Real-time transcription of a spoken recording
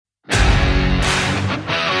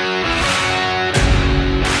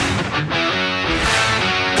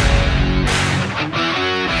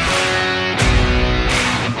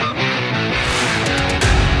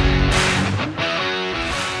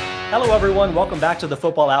Hello, everyone. Welcome back to the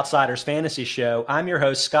Football Outsiders Fantasy Show. I'm your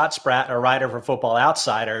host, Scott Spratt, a writer for Football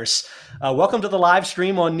Outsiders. Welcome to the live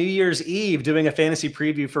stream on New Year's Eve, doing a fantasy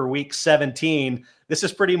preview for Week 17. This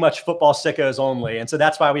is pretty much football sickos only, and so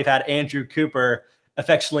that's why we've had Andrew Cooper,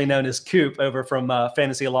 affectionately known as Coop, over from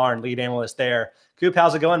Fantasy Alarm, lead analyst there. Coop,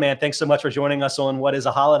 how's it going, man? Thanks so much for joining us on what is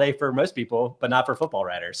a holiday for most people, but not for football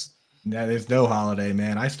writers. Yeah, there's no holiday,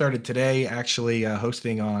 man. I started today actually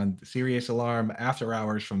hosting on Sirius Alarm after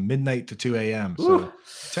hours from midnight to 2 a.m. So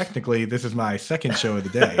technically, this is my second show of the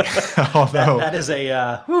day. Although that is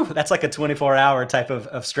that's like a 24-hour type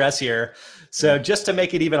of stress here. So just to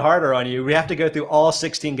make it even harder on you, we have to go through all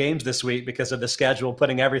 16 games this week because of the schedule,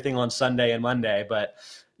 putting everything on Sunday and Monday. But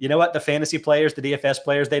you know what? The fantasy players, the DFS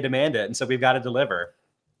players, they demand it. And so we've got to deliver.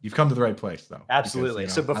 You've come to the right place, though. Absolutely.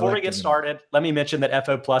 Because, so before we get started, let me mention that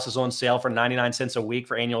FO Plus is on sale for 99 cents a week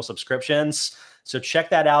for annual subscriptions. So check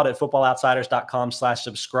that out at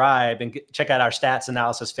footballoutsiders.com/subscribe and check out our stats,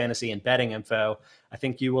 analysis, fantasy, and betting info. I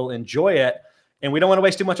think you will enjoy it. And we don't want to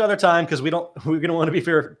waste too much other time because we're going to want to be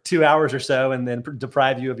for 2 hours or so and then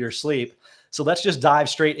deprive you of your sleep. So let's just dive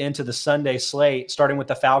straight into the Sunday slate, starting with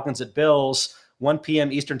the Falcons at Bills, 1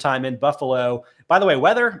 p.m. Eastern time in Buffalo. By the way,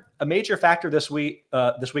 weather, a major factor this week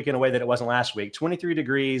in a way that it wasn't last week. 23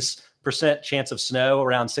 degrees, percent chance of snow,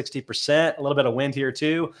 around 60%, a little bit of wind here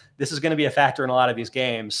too. This is going to be a factor in a lot of these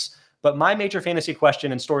games. But my major fantasy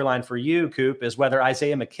question and storyline for you, Coop, is whether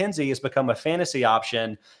Isaiah McKenzie has become a fantasy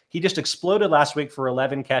option. He just exploded last week for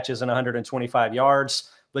 11 catches and 125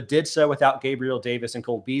 yards, but did so without Gabriel Davis and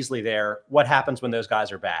Cole Beasley there. What happens when those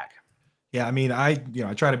guys are back? Yeah, I mean, I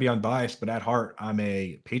try to be unbiased, but at heart, I'm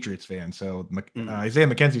a Patriots fan. So Isaiah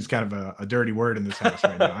McKenzie is kind of a dirty word in this house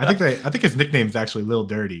right now. I think his nickname is actually Lil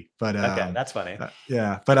Dirty. But okay, that's funny.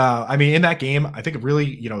 I mean, in that game, I think it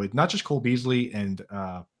really, not just Cole Beasley and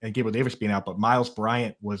Gabriel Davis being out, but Miles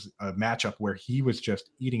Bryant was a matchup where he was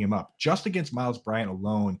just eating him up. Just against Miles Bryant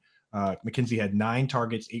alone, McKenzie had 9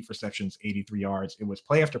 targets, 8 receptions, 83 yards. It was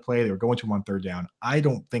play after play. They were going to him on third down. I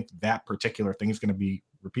don't think that particular thing is going to be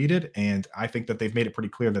repeated. And I think that they've made it pretty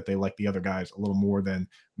clear that they like the other guys a little more than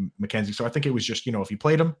McKenzie. So I think it was just, if you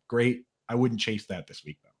played him, great. I wouldn't chase that this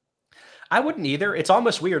week, though. I wouldn't either. It's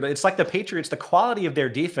almost weird. It's like the Patriots, the quality of their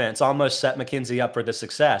defense almost set McKenzie up for the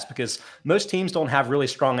success because most teams don't have really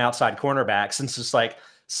strong outside cornerbacks. And it's just like,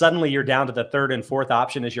 suddenly you're down to the third and fourth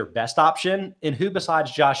option as your best option. And who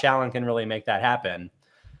besides Josh Allen can really make that happen?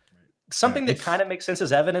 Something that kind of makes sense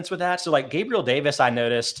as evidence with that. So like Gabriel Davis, I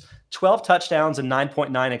noticed 12 touchdowns and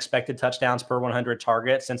 9.9 expected touchdowns per 100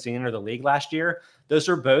 targets since he entered the league last year. Those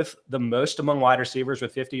are both the most among wide receivers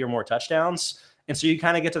with 50 or more touchdowns. And so you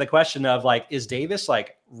kind of get to the question of like, is Davis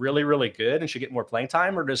like really, really good and should get more playing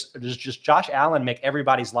time? Or does just Josh Allen make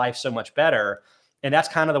everybody's life so much better? And that's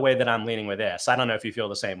kind of the way that I'm leaning with this. I don't know if you feel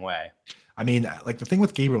the same way. I mean, like the thing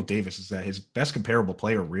with Gabriel Davis is that his best comparable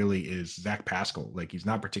player really is Zach Pascal. Like he's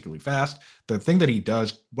not particularly fast. The thing that he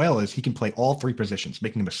does well is he can play all 3 positions,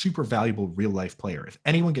 making him a super valuable real life player. If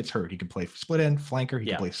anyone gets hurt, he can play split end, flanker, he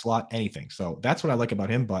can play slot, anything. So that's what I like about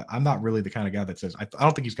him. But I'm not really the kind of guy that says, I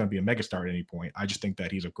don't think he's going to be a megastar at any point. I just think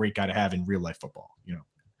that he's a great guy to have in real life football,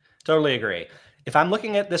 Totally agree. If I'm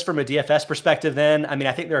looking at this from a DFS perspective, then, I mean,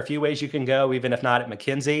 I think there are a few ways you can go, even if not at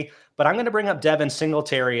McKenzie, but I'm going to bring up Devin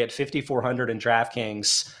Singletary at 5,400 in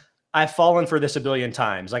DraftKings. I've fallen for this a billion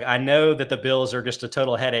times. Like, I know that the Bills are just a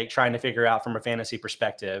total headache trying to figure out from a fantasy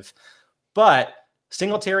perspective, but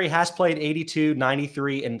Singletary has played 82,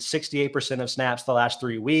 93, and 68% of snaps the last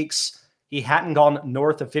 3 weeks. He hadn't gone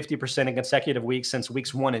north of 50% in consecutive weeks since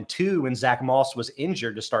weeks 1 and 2 when Zach Moss was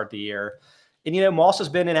injured to start the year. And, Moss has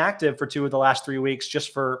been inactive for 2 of the last 3 weeks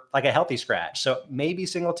just for like a healthy scratch. So maybe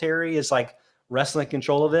Singletary is like wrestling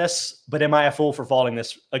control of this, but am I a fool for faulting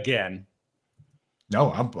this again?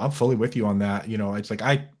 No, I'm fully with you on that. It's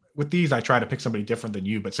like with these, I try to pick somebody different than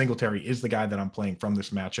you, but Singletary is the guy that I'm playing from this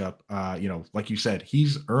matchup. Like you said,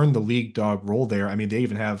 he's earned the league dog role there. I mean, they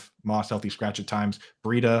even have Moss healthy scratch at times.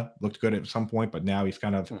 Breida looked good at some point, but now he's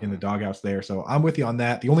kind of in the doghouse there. So I'm with you on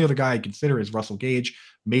that. The only other guy I consider is Russell Gage,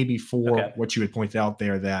 maybe for what you had pointed out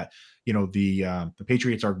there that, the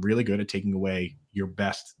Patriots are really good at taking away your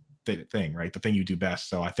best thing, right? The thing you do best.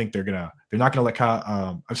 So I think they're not gonna let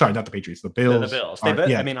I'm sorry, not the Patriots, the Bills. The Bills.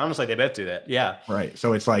 I mean, honestly, they both do that. Yeah. Right.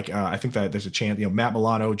 So it's like I think that there's a chance, Matt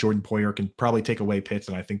Milano, Jordan Poyer can probably take away Pitts,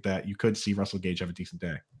 and I think that you could see Russell Gage have a decent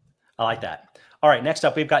day. I like that. All right, next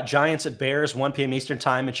up, we've got Giants at Bears, 1 p.m. Eastern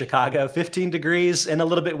time in Chicago, 15 degrees and a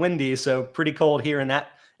little bit windy, so pretty cold here in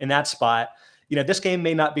that spot. This game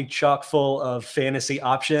may not be chock full of fantasy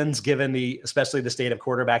options given especially the state of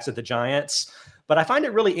quarterbacks at the Giants. But I find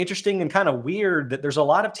it really interesting and kind of weird that there's a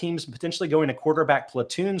lot of teams potentially going to quarterback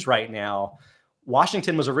platoons right now.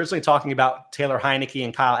 Washington was originally talking about Taylor Heineke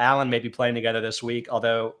and Kyle Allen maybe playing together this week,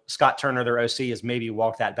 although Scott Turner, their OC, has maybe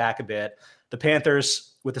walked that back a bit. The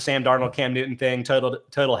Panthers with the Sam Darnold, Cam Newton thing,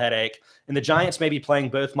 total headache. And the Giants may be playing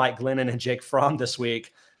both Mike Glennon and Jake Fromm this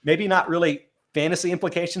week. Maybe not really fantasy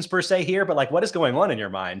implications per se here, but like, what is going on in your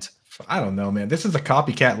mind? I don't know, man. This is a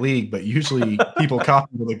copycat league, but usually people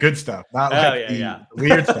copy the good stuff, not like the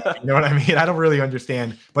weird stuff. You know what I mean? I don't really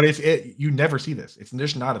understand, but you never see this. It's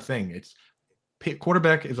just not a thing. It's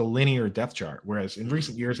quarterback is a linear depth chart, whereas in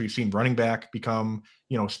recent years we've seen running back become,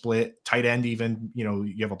 split, tight end even.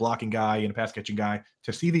 You have a blocking guy and a pass catching guy.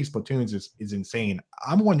 To see these platoons is insane.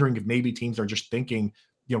 I'm wondering if maybe teams are just thinking,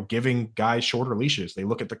 giving guys shorter leashes. They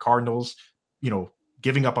look at the Cardinals,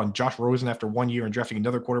 giving up on Josh Rosen after 1 year and drafting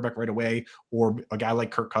another quarterback right away, or a guy like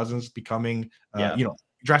Kirk Cousins becoming,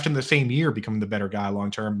 drafting the same year, becoming the better guy long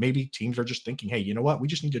term. Maybe teams are just thinking, hey, you know what? We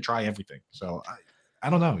just need to try everything. So I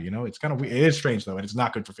don't know. It's kind of weird. It is strange though, and it's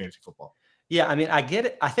not good for fantasy football. Yeah, I mean, I get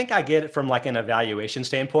it. I think I get it from like an evaluation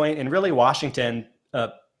standpoint, and really Washington,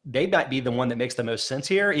 they might be the one that makes the most sense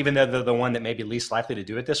here, even though they're the one that may be least likely to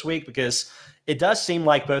do it this week, because it does seem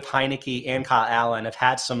like both Heineke and Kyle Allen have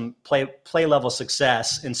had some play level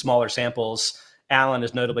success in smaller samples. Allen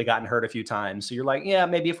has notably gotten hurt a few times. So you're like, yeah,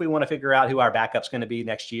 maybe if we want to figure out who our backup's going to be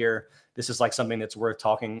next year, this is like something that's worth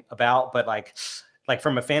talking about. But like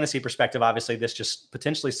from a fantasy perspective, obviously this just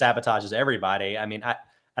potentially sabotages everybody. I mean, I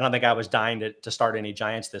don't think I was dying to start any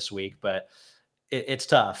Giants this week, but it's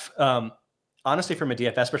tough. Honestly, from a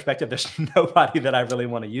DFS perspective, there's nobody that I really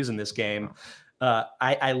want to use in this game.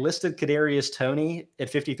 I listed Kadarius Toney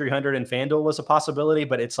at 5,300 in FanDuel as a possibility,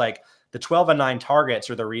 but it's like the 12-9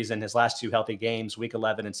 targets are the reason his last two healthy games, week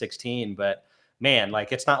 11 and 16. But man,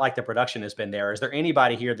 like it's not like the production has been there. Is there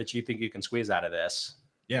anybody here that you think you can squeeze out of this?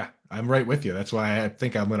 Yeah, I'm right with you. That's why I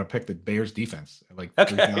think I'm going to pick the Bears defense at like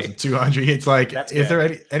 3,200. It's like, is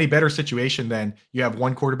there any better situation than you have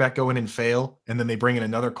one quarterback go in and fail, and then they bring in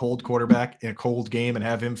another cold quarterback in a cold game and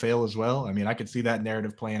have him fail as well? I mean, I could see that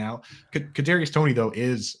narrative playing out. Kadarius Toney, though,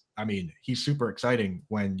 he's super exciting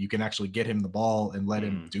when you can actually get him the ball and let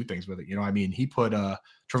him do things with it. He put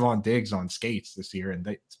Trevon Diggs on skates this year,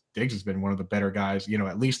 and Diggs has been one of the better guys,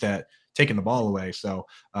 at least at taking the ball away. So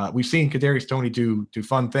we've seen Kadarius Toney do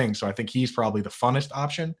fun things. So I think he's probably the funnest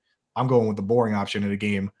option. I'm going with the boring option in a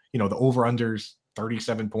game. The over-unders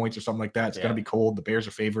 37 points or something like that. It's going to be cold. The Bears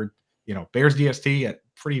are favored. Bears DST at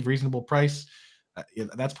pretty reasonable price.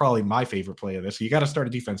 That's probably my favorite play of this. So you got to start a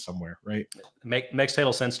defense somewhere, right? Makes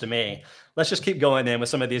total sense to me. Let's just keep going in with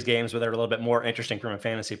some of these games where they're a little bit more interesting from a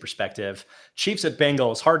fantasy perspective. Chiefs at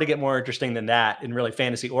Bengals, hard to get more interesting than that in really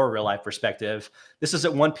fantasy or real life perspective. This is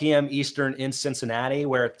at 1 p.m. Eastern in Cincinnati,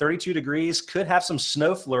 where at 32 degrees could have some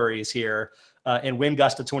snow flurries here and wind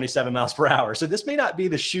gusts to 27 miles per hour. So this may not be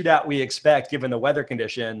the shootout we expect given the weather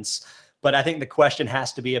conditions. But I think the question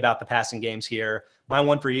has to be about the passing games here. My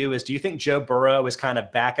one for you is, do you think Joe Burrow is kind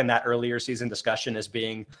of back in that earlier season discussion as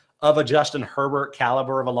being of a Justin Herbert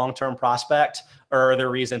caliber of a long-term prospect, or are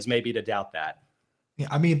there reasons maybe to doubt that? Yeah,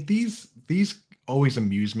 I mean, these always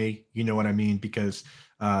amuse me, you know what I mean? Because,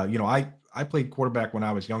 I played quarterback when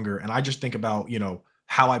I was younger, and I just think about,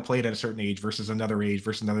 how I played at a certain age versus another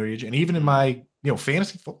age. And even in my,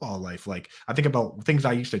 fantasy football life, like I think about things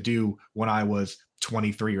I used to do when I was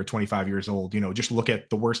 23 or 25 years old, just look at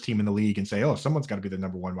the worst team in the league and say, oh, someone's got to be the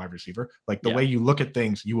number one wide receiver. Like the way you look at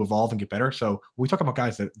things, you evolve and get better. So we talk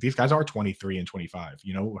about these guys are 23 and 25,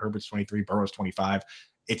 Herbert's 23, Burrow's 25.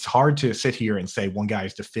 It's hard to sit here and say one guy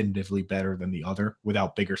is definitively better than the other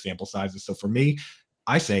without bigger sample sizes. So for me,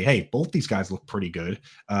 I say, hey, both these guys look pretty good.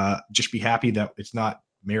 Just be happy that it's not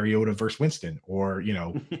Mariota versus Winston or,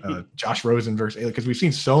 Josh Rosen versus, because we've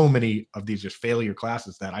seen so many of these just failure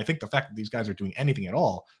classes that I think the fact that these guys are doing anything at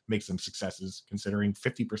all makes them successes, considering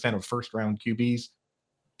 50% of first round QBs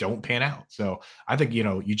don't pan out. So I think,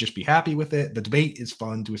 you just be happy with it. The debate is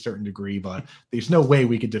fun to a certain degree, but there's no way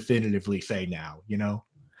we could definitively say now,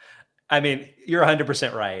 I mean, you're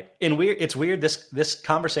 100% right. And it's weird. This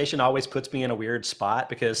conversation always puts me in a weird spot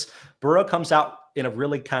because Burrow comes out in a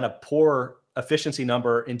really kind of poor efficiency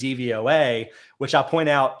number in DVOA, which I'll point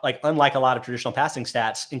out, like, unlike a lot of traditional passing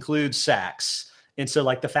stats, includes sacks. And so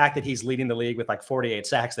like the fact that he's leading the league with like 48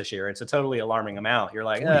 sacks this year, it's a totally alarming amount. You're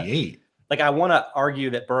like, 48. Like I want to argue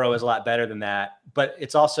that Burrow is a lot better than that, but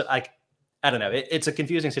it's also like, I don't know. It's a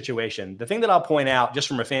confusing situation. The thing that I'll point out just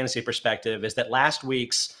from a fantasy perspective is that last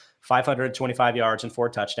week's 525 yards and 4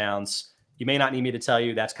 touchdowns, you may not need me to tell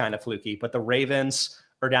you that's kind of fluky, but the Ravens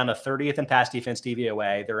are down to 30th in pass defense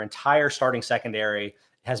DVOA. Their entire starting secondary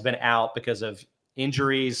has been out because of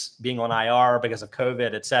injuries, being on IR because of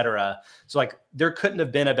COVID, et cetera. So like there couldn't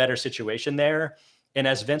have been a better situation there. And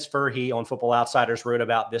as Vince Furhey on Football Outsiders wrote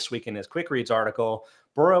about this week in his Quick Reads article,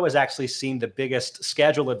 Burrow has actually seen the biggest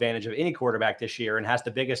schedule advantage of any quarterback this year and has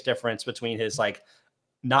the biggest difference between his like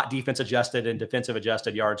not defense adjusted and defensive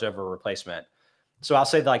adjusted yards over replacement. So I'll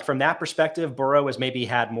say like from that perspective, Burrow has maybe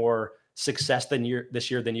had more success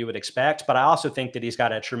this year than you would expect. But I also think that he's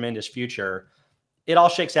got a tremendous future. It all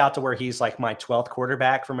shakes out to where he's like my 12th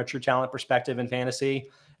quarterback from a true talent perspective in fantasy.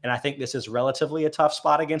 And I think this is relatively a tough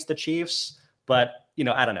spot against the Chiefs. But, you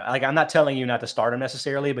know, I don't know. Like, I'm not telling you not to start him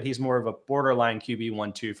necessarily, but he's more of a borderline QB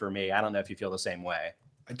 1-2 for me. I don't know if you feel the same way.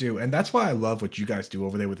 I do. And that's why I love what you guys do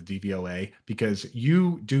over there with the DVOA, because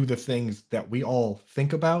you do the things that we all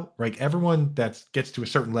think about, right? Everyone that gets to a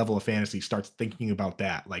certain level of fantasy starts thinking about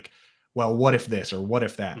that. Like, well, what if this or what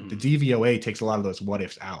if that? The DVOA takes a lot of those what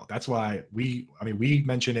ifs out. That's why we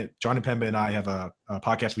mention it. John and Pemba and I have a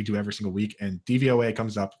podcast we do every single week, and DVOA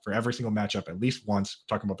comes up for every single matchup at least once,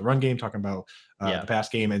 talking about the run game, talking about the pass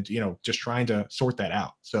game, and, you know, just trying to sort that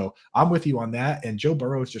out. So I'm with you on that. And Joe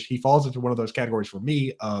Burrow he falls into one of those categories for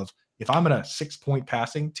me of, if I'm in a 6-point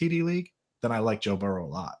passing TD league, then I like Joe Burrow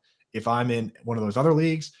a lot. If I'm in one of those other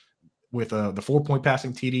leagues with the 4-point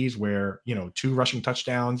passing TDs where, you know, 2 rushing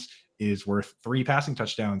touchdowns is worth 3 passing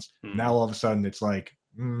touchdowns. Now all of a sudden it's like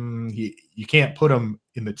you can't put them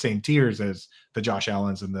in the same tiers as the Josh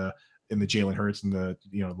Allens and the Jalen Hurts and the,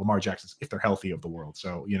 you know, Lamar Jacksons if they're healthy of the world.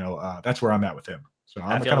 So, you know, that's where I'm at with him. So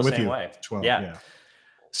I'm kind of with you. Way. 12. Yeah.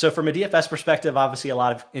 So from a DFS perspective, obviously a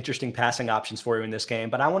lot of interesting passing options for you in this game,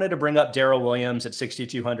 but I wanted to bring up Darrell Williams at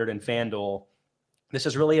 6,200 in FanDuel. This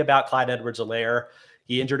is really about Clyde Edwards-Helaire.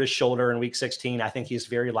 He injured his shoulder in week 16. I think he's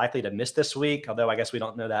very likely to miss this week, although I guess we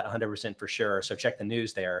don't know that 100% for sure. So check the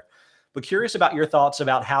news there. But curious about your thoughts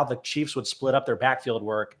about how the Chiefs would split up their backfield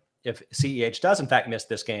work if CEH does in fact miss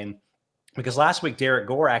this game. Because last week, Derek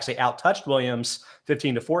Gore actually outtouched Williams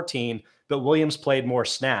 15-14, but Williams played more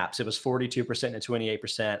snaps. It was 42% and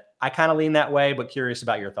 28%. I kind of lean that way, but curious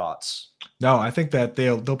about your thoughts. No, I think that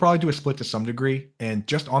they'll probably do a split to some degree. And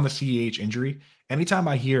just on the CEH injury, anytime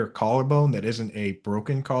I hear collarbone that isn't a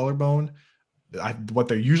broken collarbone, what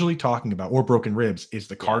they're usually talking about, or broken ribs, is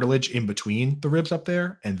the cartilage in between the ribs up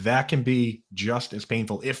there. And that can be just as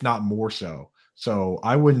painful, if not more so. So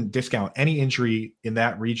I wouldn't discount any injury in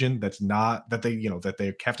that region that's not that they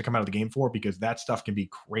have to come out of the game for, because that stuff can be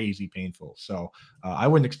crazy painful. So I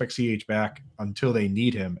wouldn't expect CH back until they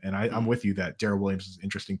need him. And I'm with you that Darrell Williams is an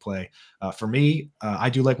interesting play. For me, I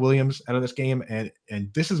do like Williams out of this game.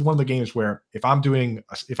 And this is one of the games where if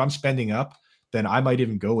I'm spending up, then I might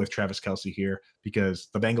even go with Travis Kelce here, because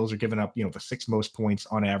the Bengals are giving up, the 6th most points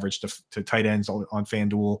on average to tight ends on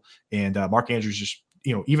FanDuel. And Mark Andrews just,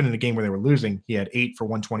 even in a game where they were losing, he had 8 for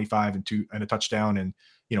 125 and a touchdown. And,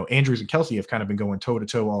 Andrews and Kelce have kind of been going toe to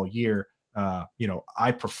toe all year.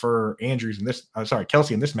 I prefer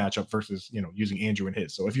Kelce in this matchup versus, using Andrew in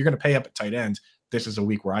his. So if you're going to pay up at tight end, this is a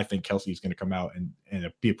week where I think Kelce is going to come out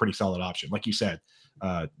and be a pretty solid option. Like you said,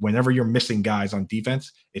 whenever you're missing guys on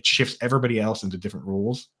defense, it shifts everybody else into different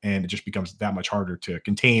roles, and it just becomes that much harder to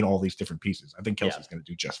contain all these different pieces. I think Kelce's going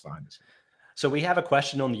to do just fine this week. So we have a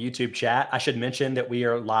question on the YouTube chat. I should mention that we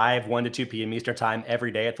are live 1 to 2 p.m. Eastern time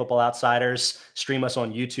every day at Football Outsiders. Stream us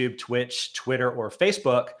on YouTube, Twitch, Twitter, or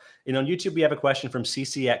Facebook. And on YouTube, we have a question from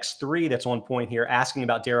CCX3 that's on point here, asking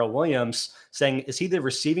about Darrell Williams, saying, is he the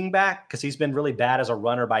receiving back? Because he's been really bad as a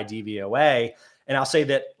runner by DVOA. And I'll say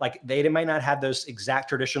that they might not have those exact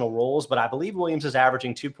traditional roles, but I believe Williams is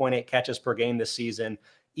averaging 2.8 catches per game this season,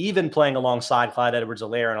 even playing alongside Clyde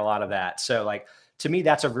Edwards-Helaire and a lot of that. So to me,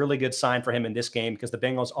 that's a really good sign for him in this game, because the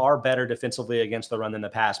Bengals are better defensively against the run than the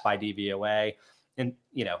pass by DVOA. And,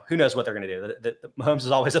 who knows what they're going to do. The Mahomes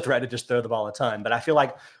is always a threat to just throw the ball a ton. But I feel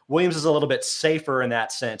like Williams is a little bit safer in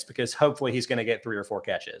that sense, because hopefully he's going to get 3 or 4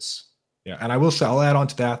 catches. Yeah, and I will say, I'll add on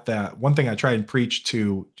to that one thing I try and preach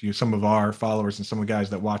to some of our followers and some of the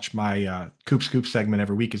guys that watch my Coop Scoop segment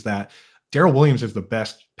every week is that Darrell Williams is the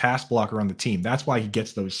best pass blocker on the team. That's why he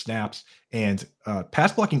gets those snaps. And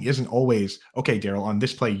pass blocking isn't always, okay, Darrell, on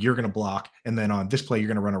this play, you're going to block. And then on this play, you're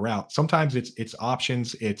going to run a route. Sometimes it's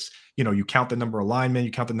options. It's, you count the number of linemen,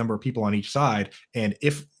 you count the number of people on each side. And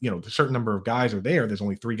if, a certain number of guys are there's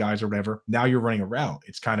only 3 guys or whatever. Now you're running a route.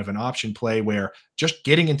 It's kind of an option play where just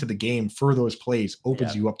getting into the game for those plays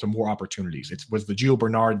opens you up to more opportunities. It was the Gio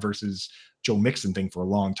Bernard versus Joe Mixon thing for a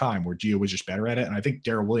long time, where Gio was just better at it. And I think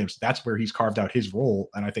Darrell Williams, that's where he's carved out his role.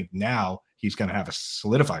 And I think now he's going to have a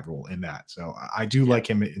solidified role in that. So I do like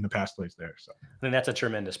him in the past plays there. So I think that's a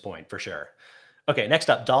tremendous point for sure. Okay, next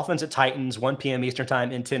up, Dolphins at Titans, 1 p.m. Eastern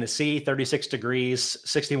time in Tennessee, 36 degrees,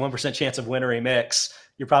 61% chance of wintry mix.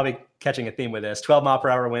 You're probably catching a theme with this.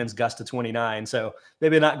 12-mile-per-hour winds, gust to 29. So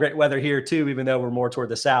maybe not great weather here too, even though we're more toward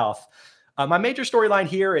the south. My major storyline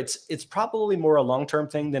here, it's probably more a long-term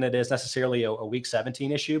thing than it is necessarily a Week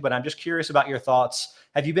 17 issue, but I'm just curious about your thoughts.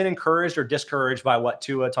 Have you been encouraged or discouraged by what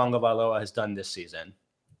Tua Tagovailoa has done this season?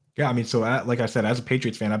 Yeah, I mean, so like I said, as a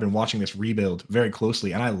Patriots fan, I've been watching this rebuild very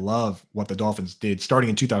closely, and I love what the Dolphins did starting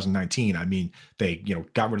in 2019. I mean, they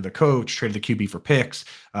got rid of the coach, traded the QB for picks,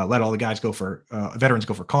 let all the guys go for veterans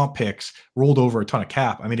go for comp picks, rolled over a ton of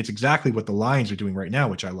cap. I mean, it's exactly what the Lions are doing right now,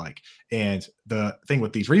 which I like. And the thing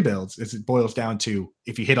with these rebuilds is it boils down to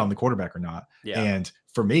if you hit on the quarterback or not. Yeah. And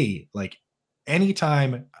for me, like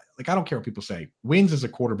anytime, like I don't care what people say, wins is a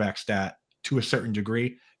quarterback stat to a certain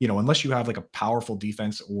degree, unless you have like a powerful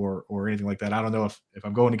defense or anything like that. I don't know if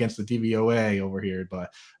I'm going against the DVOA over here,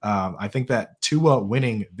 but I think that Tua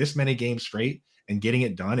winning this many games straight and getting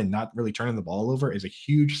it done and not really turning the ball over is a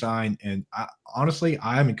huge sign. And honestly,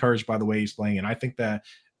 I'm encouraged by the way he's playing. And I think that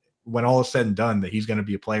when all is said and done, that he's going to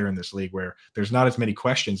be a player in this league where there's not as many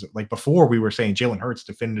questions. Like before, we were saying Jalen Hurts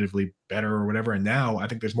definitively better or whatever. And now I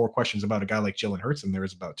think there's more questions about a guy like Jalen Hurts than there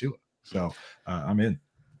is about Tua. So I'm in.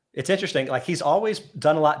 It's interesting. Like he's always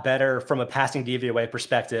done a lot better from a passing DVOA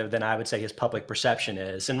perspective than I would say his public perception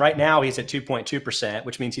is. And right now he's at 2.2%,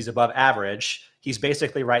 which means he's above average. He's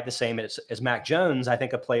basically right the same as Mac Jones. I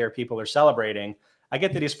think a player people are celebrating. I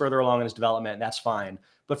get that he's further along in his development, and that's fine.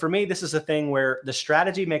 But for me, this is a thing where the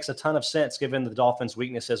strategy makes a ton of sense given the Dolphins'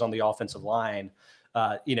 weaknesses on the offensive line.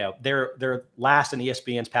 They're last in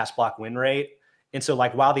ESPN's pass block win rate. And so,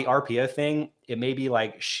 like, while the RPO thing, it may be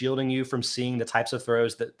like shielding you from seeing the types of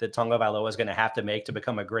throws that Tagovailoa is going to have to make to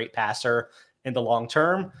become a great passer in the long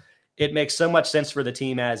term. It makes so much sense for the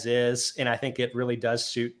team as is. And I think it really does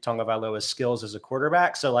suit Tagovailoa's skills as a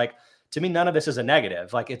quarterback. So, like, to me, none of this is a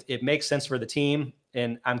negative. Like, it makes sense for the team.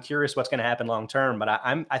 And I'm curious what's going to happen long term. But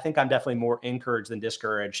I think I'm definitely more encouraged than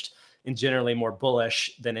discouraged and generally more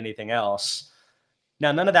bullish than anything else.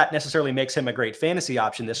 Now, none of that necessarily makes him a great fantasy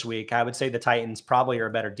option this week. I would say the Titans probably are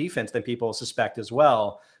a better defense than people suspect as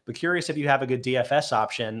well. But curious if you have a good DFS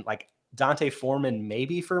option, like Dante Foreman,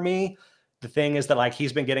 maybe for me. The thing is that like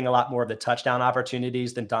he's been getting a lot more of the touchdown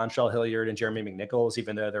opportunities than Dontrell Hilliard and Jeremy McNichols,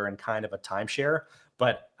 even though they're in kind of a timeshare.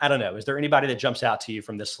 But I don't know. Is there anybody that jumps out to you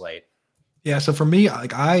from this slate? Yeah. So for me,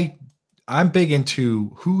 like I'm big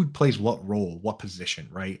into who plays what role, what position,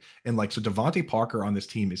 right? And like, so Devontae Parker on this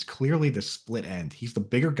team is clearly the split end. He's the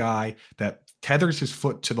bigger guy that tethers his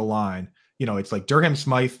foot to the line. It's like Durham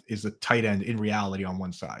Smythe is the tight end in reality on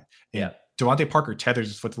one side. And Yeah. Devontae Parker tethers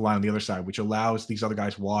his foot to the line on the other side, which allows these other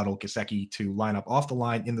guys, Waddle, Gesicki, to line up off the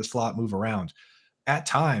line in the slot, move around. At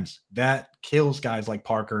times, that kills guys like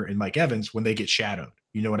Parker and Mike Evans when they get shadowed.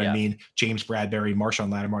 You know what I mean? James Bradbury,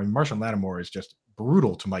 Marshawn Lattimore. And Marshawn Lattimore is just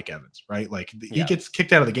brutal to Mike Evans, right? Like he gets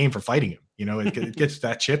kicked out of the game for fighting him. It gets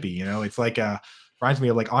that chippy. It's like reminds me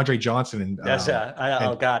of like Andre Johnson and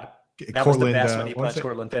oh God, that Cortland, was the best when he punched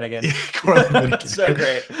Cortland Finnegan. Yeah, Cortland Finnegan. So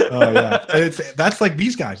great. Oh yeah, that's like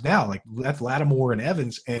these guys now. Like that's Lattimore and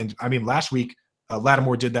Evans. And I mean, last week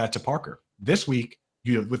Lattimore did that to Parker. This week,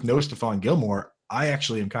 with no Stephon Gilmore, I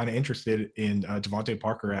actually am kind of interested in Devontae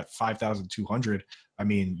Parker at 5,200. I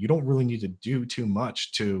mean, you don't really need to do too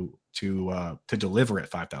much to deliver at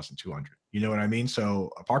 5,200. You know what I mean? So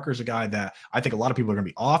Parker's a guy that I think a lot of people are going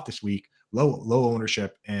to be off this week, low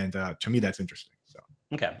ownership, and to me that's interesting. So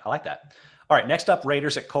okay, I like that. All right, next up,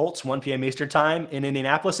 Raiders at Colts, 1 p.m. Eastern time in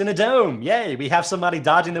Indianapolis in a dome. Yay, we have somebody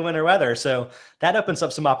dodging the winter weather. So that opens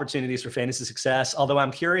up some opportunities for fantasy success. Although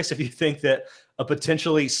I'm curious if you think that a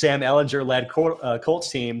potentially Sam Ehlinger-led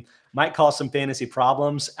Colts team might cause some fantasy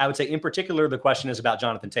problems. I would say in particular, the question is about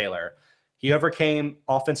Jonathan Taylor. He overcame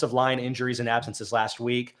offensive line injuries and absences last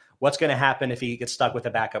week. What's going to happen if he gets stuck with a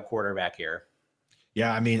backup quarterback here?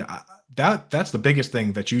 Yeah, I mean, that's the biggest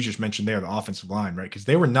thing that you just mentioned there, the offensive line, right? Because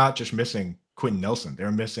they were not just missing Quentin Nelson. They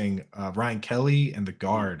were missing Ryan Kelly and the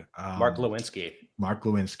guard. Mark Lewinsky.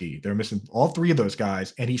 They're missing all three of those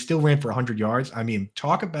guys, and he still ran for 100 yards. I mean,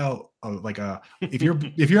 talk about if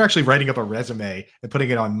you're actually writing up a resume and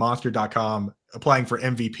putting it on monster.com, applying for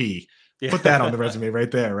MVP, put that on the resume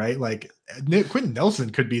right there, right? Like Quentin Nelson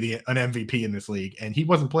could be an MVP in this league, and he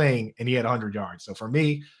wasn't playing, and he had 100 yards. So for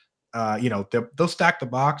me, they'll stack the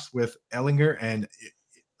box with Ehlinger, and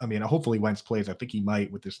I mean, hopefully Wentz plays. I think he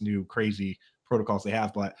might with this new crazy protocols they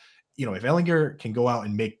have. But if Ehlinger can go out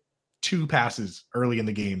and make 2 passes early in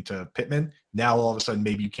the game to Pittman. Now all of a sudden,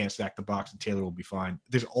 maybe you can't stack the box and Taylor will be fine.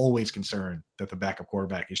 There's always concern that the backup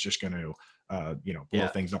quarterback is just going to, blow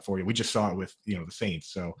things up for you. We just saw it with, the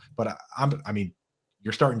Saints. So, but I mean,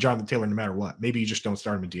 you're starting Jonathan Taylor no matter what. Maybe you just don't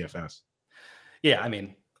start him in DFS. Yeah, I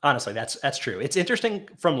mean, honestly, that's true. It's interesting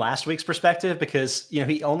from last week's perspective because,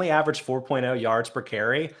 he only averaged 4.0 yards per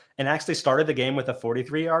carry and actually started the game with a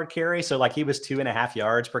 43-yard carry. So like he was 2.5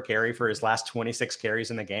 yards per carry for his last 26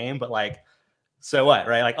 carries in the game. But like, so what,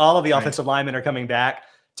 right? Like all of the offensive linemen are coming back.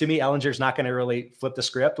 To me, Ellinger's not going to really flip the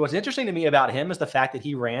script. What's interesting to me about him is the fact that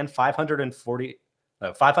he ran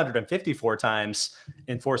 554 times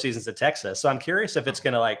in 4 seasons at Texas. So I'm curious if it's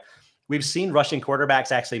going to we've seen rushing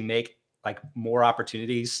quarterbacks actually make more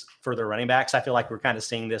opportunities for their running backs. I feel like we're kind of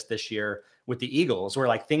seeing this year with the Eagles,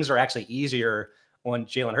 where things are actually easier on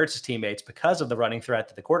Jalen Hurts' teammates because of the running threat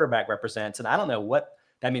that the quarterback represents. And I don't know what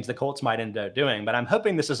that means the Colts might end up doing, but I'm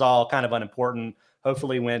hoping this is all kind of unimportant.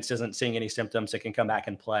 Hopefully Wentz isn't seeing any symptoms that can come back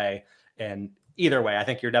and play. And either way, I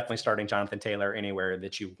think you're definitely starting Jonathan Taylor anywhere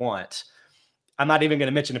that you want. I'm not even going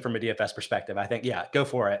to mention it from a DFS perspective. I think, go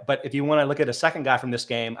for it. But if you want to look at a second guy from this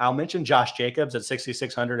game, I'll mention Josh Jacobs at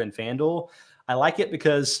 6,600 in FanDuel. I like it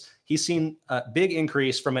because he's seen a big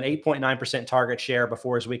increase from an 8.9% target share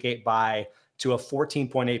before his week 8 bye to a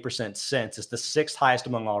 14.8% since. It's the 6th highest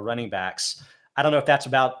among all running backs. I don't know if that's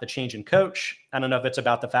about the change in coach. I don't know if it's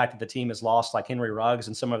about the fact that the team has lost Henry Ruggs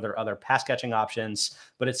and some of their other pass catching options,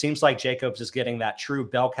 but it seems like Jacobs is getting that true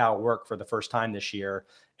bell cow work for the first time this year.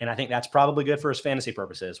 And I think that's probably good for his fantasy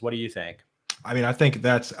purposes. What do you think? I mean, I think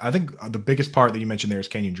the biggest part that you mentioned there is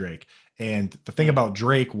Kenyon Drake. And the thing about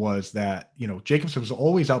Drake was that, Jacobs was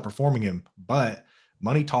always outperforming him, but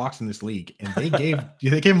money talks in this league. And they gave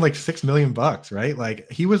him $6 million, right? I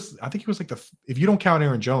think he was if you don't count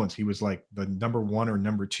Aaron Jones, he was the number 1 or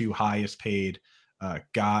number 2 highest paid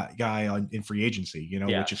guy in free agency,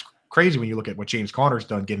 which is crazy when you look at what James Conner's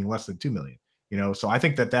done, getting less than $2 million. So I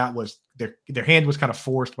think that was their hand was kind of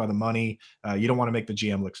forced by the money. You don't want to make the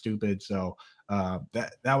GM look stupid. So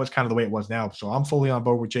that was kind of the way it was now. So I'm fully on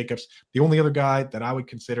board with Jacobs. The only other guy that I would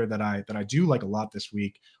consider that I do like a lot this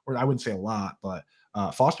week, or I wouldn't say a lot, but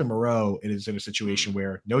Foster Moreau is in a situation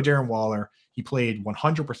where no Darren Waller. He played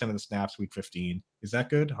 100% of the snaps week 15. Is that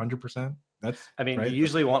good? 100%? Right? You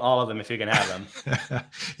usually want all of them if you can have them.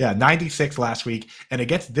 Yeah, 96 last week. And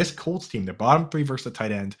against this Colts team, the bottom 3 versus the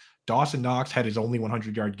tight end, Dawson Knox had his only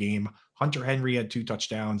 100-yard game. Hunter Henry had 2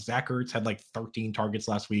 touchdowns. Zach Ertz had 13 targets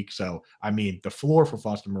last week. So, I mean, the floor for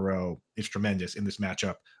Foster Moreau is tremendous in this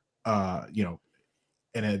matchup.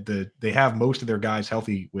 And they have most of their guys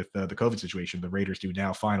healthy with the COVID situation. The Raiders do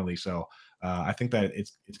now, finally. So I think that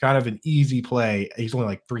it's kind of an easy play. He's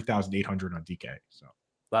only 3,800 on DK. So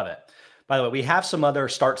love it. By the way, we have some other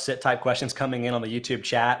start-sit type questions coming in on the YouTube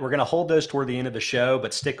chat. We're going to hold those toward the end of the show,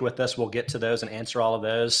 but stick with us. We'll get to those and answer all of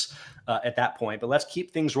those at that point. But let's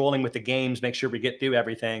keep things rolling with the games, make sure we get through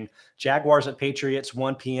everything. Jaguars at Patriots,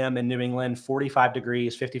 1 p.m. in New England, 45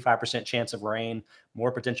 degrees, 55% chance of rain,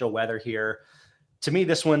 more potential weather here. To me,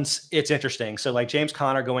 it's interesting. So James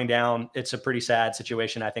Conner going down, it's a pretty sad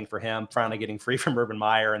situation, I think, for him, finally getting free from Urban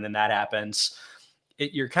Meyer, and then that happens.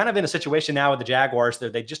 You're kind of in a situation now with the Jaguars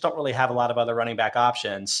that they just don't really have a lot of other running back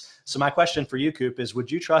options. So my question for you, Coop, is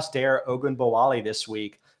would you trust Dare Ogunbowale this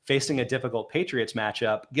week facing a difficult Patriots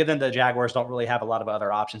matchup, given the Jaguars don't really have a lot of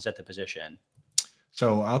other options at the position?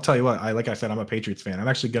 So I'll tell you what, like I said, I'm a Patriots fan. I'm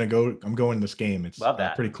actually I'm going this game. It's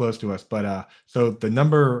pretty close to us. But so the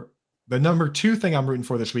number 2 thing I'm rooting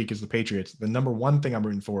for this week is the Patriots. The number 1 thing I'm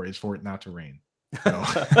rooting for is for it not to rain. So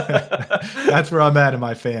that's where I'm at in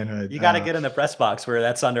my fanhood. You got to get in the press box where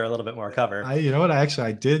that's under a little bit more cover. You know what?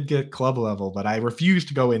 I did get club level, but I refused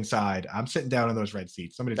to go inside. I'm sitting down in those red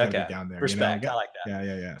seats. Somebody's got to be down there. Respect. I like that.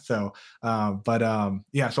 Yeah. So,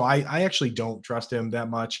 so I actually don't trust him that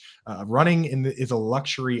much. Running is a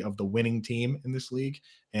luxury of the winning team in this league.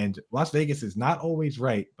 And Las Vegas is not always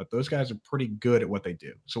right, but those guys are pretty good at what they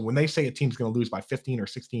do. So when they say a team's going to lose by 15 or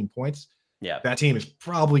 16 points, that team is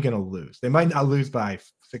probably going to lose. They might not lose by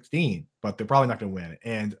 16, but they're probably not going to win.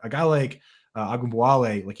 And a guy like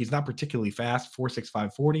Ogunbowale, he's not particularly fast,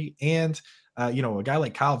 4.65 40. And, a guy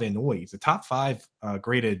like Kyle Van Noy, he's a top 5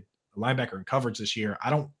 graded linebacker in coverage this year. I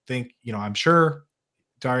don't think, I'm sure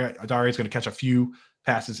Darius is going to catch a few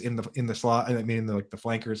passes in the slot. I mean, the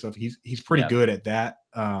flanker stuff. He's pretty good at that.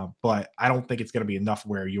 But I don't think it's going to be enough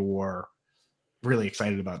where you're really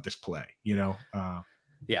excited about this play,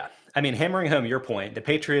 Yeah. I mean, hammering home your point, the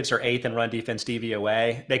Patriots are 8th in run defense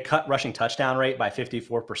DVOA. They cut rushing touchdown rate by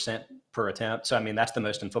 54% per attempt. So, I mean, that's the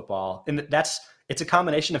most in football. And it's a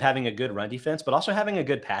combination of having a good run defense, but also having a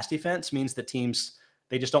good pass defense means that teams,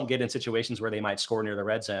 they just don't get in situations where they might score near the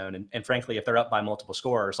red zone. And frankly, if they're up by multiple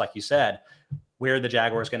scores, like you said, where the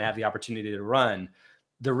Jaguars going to have the opportunity to run.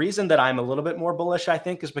 The reason that I'm a little bit more bullish, I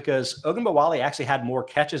think, is because Ogunbowale actually had more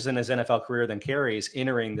catches in his NFL career than carries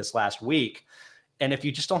entering this last week. And if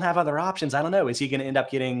you just don't have other options, I don't know, is he going to end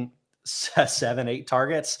up getting 7, 8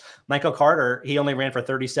 targets? Michael Carter, he only ran for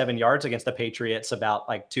 37 yards against the Patriots about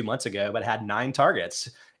like 2 months ago, but had 9 targets,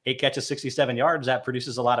 8 catches, 67 yards. That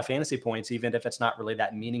produces a lot of fantasy points, even if it's not really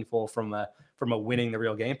that meaningful from a winning the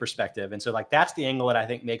real game perspective. And so like, that's the angle that I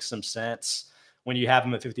think makes some sense. When you have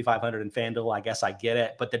him at 5,500 in FanDuel, I guess I get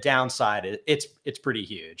it, but the downside, it's pretty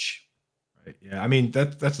huge. Right. Yeah, I mean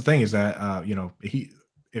that's the thing is that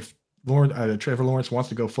if Trevor Lawrence wants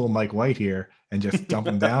to go full Mike White here and just dump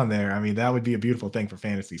him down there, I mean that would be a beautiful thing for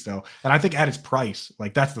fantasy. So, and I think at his price,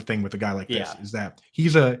 like that's the thing with a guy like this is that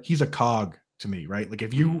he's a cog to me, right? Like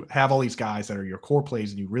if you have all these guys that are your core plays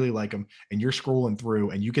and you really like them, and you're scrolling through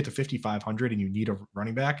and you get to 5,500 and you need a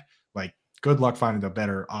running back, like, good luck finding a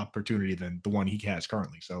better opportunity than the one he has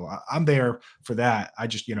currently. So I'm there for that. I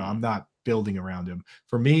just, I'm not building around him.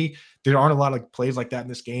 For me, there aren't a lot of plays like that in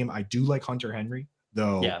this game. I do like Hunter Henry,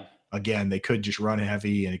 though. Yeah. Again, they could just run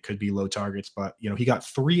heavy and it could be low targets, but he got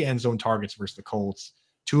 3 end zone targets versus the Colts.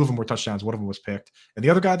 2 of them were touchdowns. One of them was picked. And the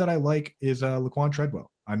other guy that I like is Laquan Treadwell.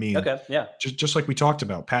 I mean, just like we talked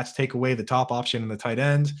about, Pats take away the top option in the tight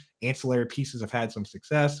end. Ancillary pieces have had some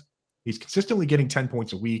success. He's consistently getting 10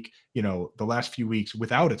 points a week, the last few weeks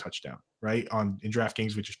without a touchdown, right? In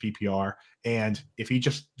DraftKings, which is PPR. And if he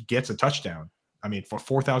just gets a touchdown, I mean, for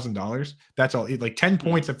 $4,000, that's all. Like 10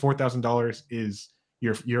 points at $4,000 is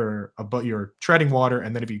you're treading water.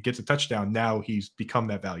 And then if he gets a touchdown, now he's become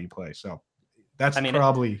that value play. So that's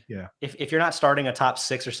probably. If you're not starting a top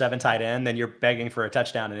 6 or 7 tight end, then you're begging for a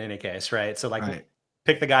touchdown in any case, right? So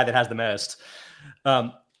pick the guy that has the most.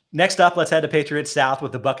 Next up, let's head to Patriots South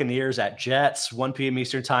with the Buccaneers at Jets, 1 p.m.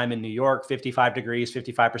 Eastern time in New York, 55 degrees,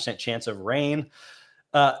 55% chance of rain.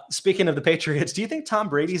 Speaking of the Patriots, do you think Tom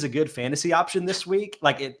Brady's a good fantasy option this week?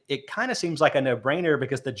 Like it kind of seems like a no-brainer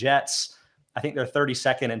because the Jets, I think they're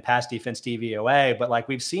 32nd in pass defense DVOA, but like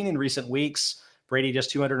we've seen in recent weeks, Brady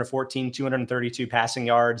just 214, 232 passing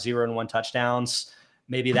yards, 0 and 1 touchdowns.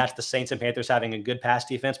 Maybe that's the Saints and Panthers having a good pass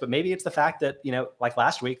defense, but maybe it's the fact that, like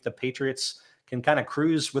last week, the Patriots can kind of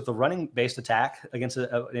cruise with the running-based attack against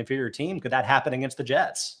an inferior team. Could that happen against the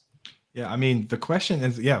Jets? Yeah, I mean, the question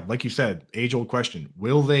is, like you said, age-old question.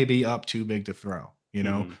 Will they be up too big to throw?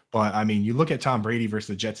 But, I mean, you look at Tom Brady versus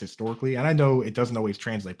the Jets historically, and I know it doesn't always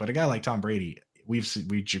translate, but a guy like Tom Brady, we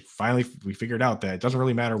figured out that it doesn't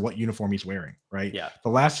really matter what uniform he's wearing, right? Yeah. The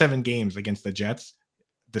last 7 games against the Jets,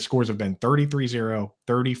 the scores have been 33-0,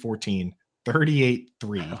 30-14,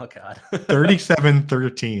 38-3, oh God,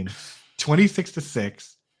 37-13.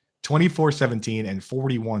 26-6, 24-17, and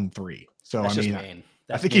 41-3. So that's I mean,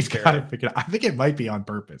 I think he's got it figured out. I think it might be on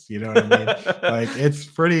purpose. You know what I mean? Like it's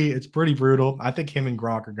pretty brutal. I think him and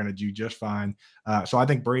Gronk are going to do just fine. So I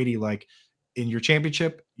think Brady, like in your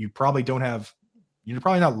championship, you're probably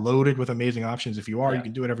not loaded with amazing options. If you are, you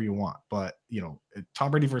can do whatever you want. But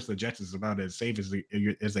Tom Brady versus the Jets is about as safe as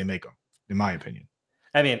they make them, in my opinion.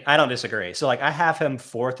 I mean, I don't disagree. So like I have him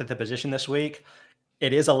 4th at the position this week.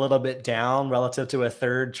 It is a little bit down relative to a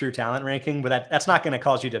 3rd true talent ranking, but that's not going to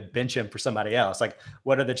cause you to bench him for somebody else. Like,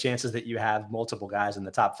 what are the chances that you have multiple guys in the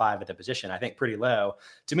top 5 at the position? I think pretty low.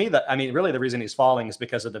 To me, really the reason he's falling is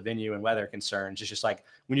because of the venue and weather concerns. It's just like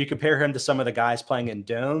when you compare him to some of the guys playing in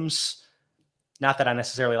domes, not that I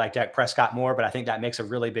necessarily like Dak Prescott more, but I think that makes a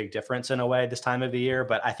really big difference in a way this time of the year.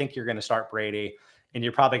 But I think you're going to start Brady, and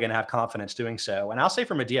you're probably going to have confidence doing so. And I'll say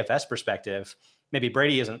from a DFS perspective, maybe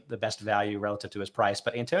Brady isn't the best value relative to his price,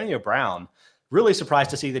 but Antonio Brown, really surprised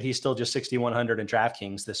to see that he's still just 6,100 in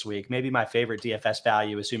DraftKings this week. Maybe my favorite DFS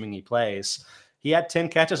value, assuming he plays. He had 10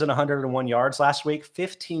 catches and 101 yards last week,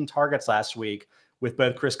 15 targets last week with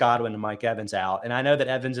both Chris Godwin and Mike Evans out. And I know that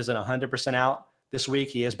Evans isn't 100% out this week.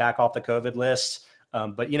 He is back off the COVID list.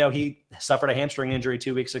 But he suffered a hamstring injury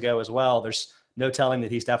 2 weeks ago as well. There's no telling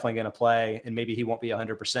that he's definitely going to play, and maybe he won't be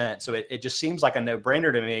 100%. So it just seems like a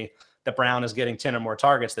no-brainer to me that Brown is getting 10 or more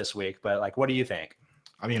targets this week. But like, what do you think?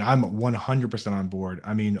 I mean, I'm 100% on board.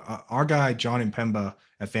 I mean, our guy, John Impemba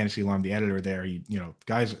at Fantasy Alarm, the editor there, the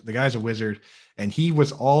guy's a wizard, and he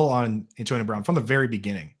was all on Antonio Brown from the very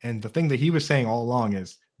beginning. And the thing that he was saying all along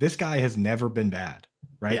is this guy has never been bad,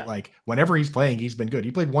 right? Yeah. Like whenever he's playing, he's been good.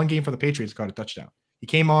 He played 1 game for the Patriots, caught a touchdown. He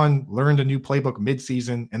came on, learned a new playbook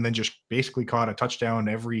mid-season, and then just basically caught a touchdown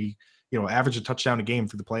every average a touchdown a game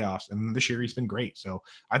through the playoffs. And this year he's been great. So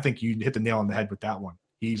I think you hit the nail on the head with that one.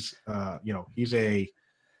 He's a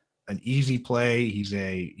an easy play.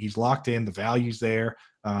 He's locked in. The value's there.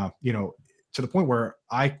 You know, to the point where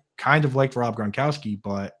I kind of liked Rob Gronkowski,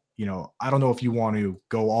 but you know, I don't know if you want to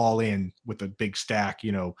go all in with a big stack.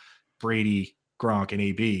 You know, Brady, Gronk, and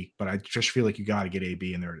AB, but I just feel like you got to get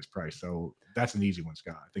AB in there at his price. So that's an easy one,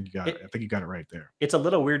 Scott. I think you got it. I think you got it right there. It's a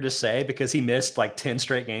little weird to say because he missed like 10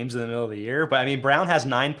 straight games in the middle of the year. But I mean, Brown has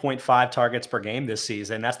 9.5 targets per game this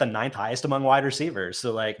season. That's the 9th highest among wide receivers.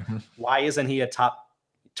 So like, why isn't he a top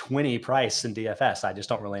 20 price in DFS? I just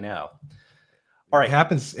don't really know. All right. It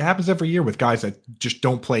happens every year with guys that just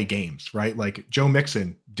don't play games, right? Like Joe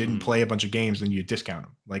Mixon didn't play a bunch of games and you discount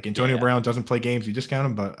him. Like Antonio Brown doesn't play games, you discount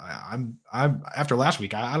him. But I'm after last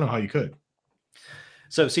week, I don't know how you could.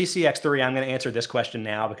 So CCX3, I'm going to answer this question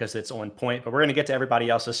now because it's on point, but we're going to get to everybody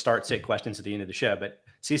else's start-sit questions at the end of the show. But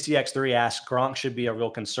CCX3 asks, Gronk should be a real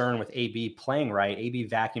concern with AB playing right. AB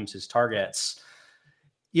vacuums his targets.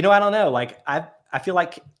 You know, I don't know. Like I feel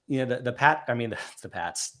like, you know, the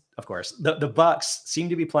Pats, of course, the Bucks seem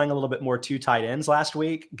to be playing a little bit more 2 tight ends last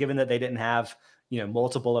week, given that they didn't have, you know,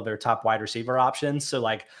 multiple of their top wide receiver options. So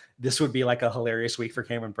like this would be like a hilarious week for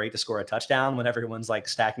Cameron Brate to score a touchdown when everyone's like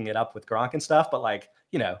stacking it up with Gronk and stuff. But like,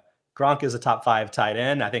 you know, Gronk is a top 5 tight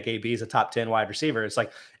end. I think AB is a top 10 wide receiver. It's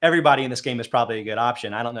like everybody in this game is probably a good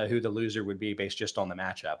option. I don't know who the loser would be based just on the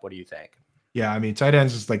matchup. What do you think? Yeah, I mean, tight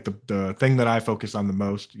ends is like the thing that I focus on the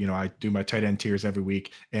most. You know, I do my tight end tiers every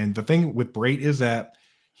week. And the thing with Brate is that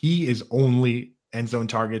he is only end zone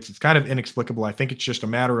targets. It's kind of inexplicable. I think it's just a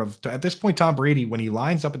matter of, at this point, Tom Brady, when he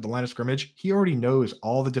lines up at the line of scrimmage, he already knows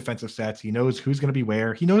all the defensive sets. He knows who's going to be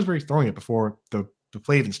where. He knows where he's throwing it before the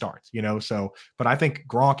play even starts, you know? So, but I think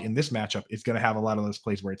Gronk in this matchup is going to have a lot of those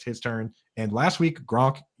plays where it's his turn. And last week,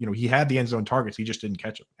 Gronk, you know, he had the end zone targets. He just didn't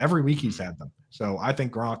catch them. Every week he's had them. So I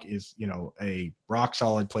think Gronk is, you know, a rock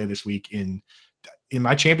solid play this week. In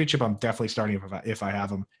my championship, I'm definitely starting if I have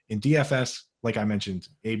him. In DFS, like I mentioned,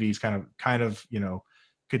 AB is kind of, you know,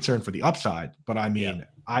 concerned for the upside. But I mean,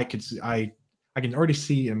 I can already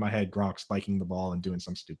see in my head Gronk spiking the ball and doing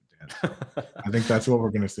some stupid dance. I think that's what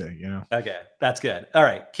we're going to say, you know? Okay, that's good. All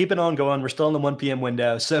right, keep it on going. We're still in the 1 p.m.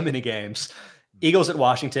 window. So many games. Eagles at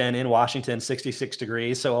Washington. In Washington, 66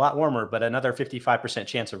 degrees. So a lot warmer, but another 55%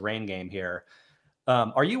 chance of rain game here.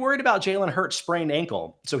 Are you worried about Jalen Hurts' sprained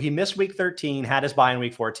ankle? So he missed week 13, had his bye in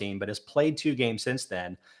week 14, but has played 2 games since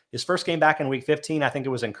then. His first game back in week 15, I think it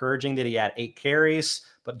was encouraging that he had 8 carries,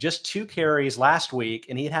 but just 2 carries last week,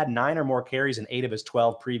 and he had 9 or more carries in 8 of his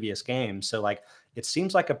 12 previous games. So like, it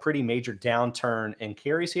seems like a pretty major downturn in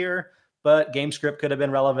carries here, but game script could have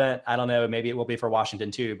been relevant. I don't know. Maybe it will be for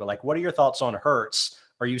Washington too, but like, what are your thoughts on Hurts?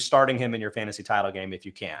 Are you starting him in your fantasy title game if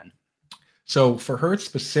you can? So for Hurts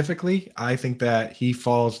specifically, I think that he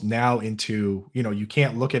falls now into, you know, you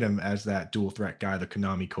can't look at him as that dual threat guy, the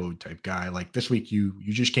Konami code type guy. Like this week, you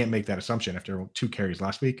just can't make that assumption after 2 carries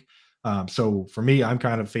last week. So for me, I'm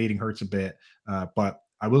kind of fading Hurts a bit, but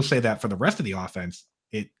I will say that for the rest of the offense,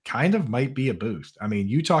 it kind of might be a boost. I mean,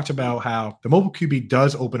 you talked about how the mobile QB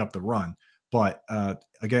does open up the run, but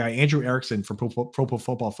again, Andrew Erickson from Pro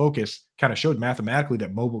Football Focus kind of showed mathematically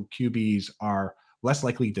that mobile QBs are less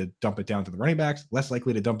likely to dump it down to the running backs, less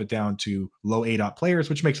likely to dump it down to low ADOT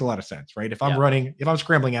players, which makes a lot of sense, right? If I'm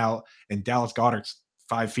scrambling out and Dallas Goedert's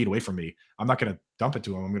 5 feet away from me, I'm not going to dump it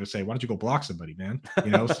to him. I'm going to say, why don't you go block somebody, man?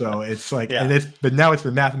 You know, so it's like, but now it's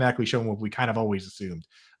been mathematically shown what we kind of always assumed.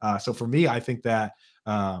 So for me, I think that,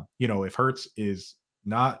 you know, if Hurts is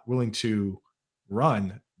not willing to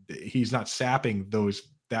run, he's not sapping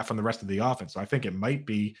that from the rest of the offense. So I think it might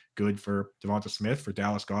be good for Devonta Smith, for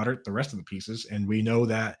Dallas Goedert, the rest of the pieces. And we know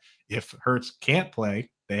that if Hurts can't play,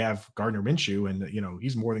 they have Gardner Minshew, and you know,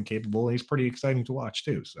 he's more than capable, and he's pretty exciting to watch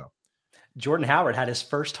too. So Jordan Howard had his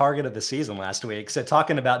first target of the season last week. So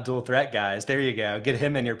talking about dual threat guys, there you go. Get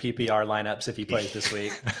him in your PPR lineups if he plays this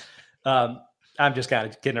week. I'm just kind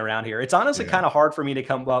of getting around here. It's honestly kind of hard for me to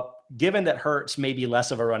come up, given that Hurts may be less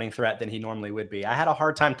of a running threat than he normally would be. I had a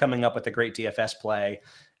hard time coming up with a great DFS play.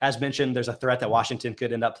 As mentioned, there's a threat that Washington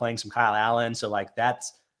could end up playing some Kyle Allen. So like,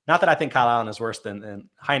 that's not that I think Kyle Allen is worse than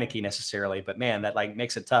Heineke necessarily, but man, that like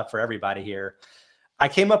makes it tough for everybody here. I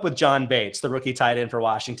came up with John Bates, the rookie tight end for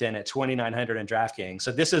Washington, at 2,900 in DraftKings.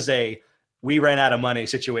 So this is we ran out of money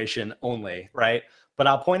situation only, right? But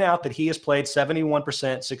I'll point out that he has played 71%,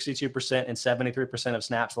 62%, and 73% of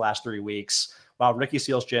snaps the last 3 weeks, while Ricky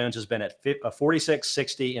Seals-Jones has been at 46,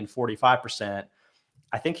 60, and 45%.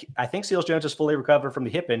 I think Seals-Jones is fully recovered from the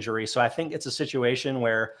hip injury, so I think it's a situation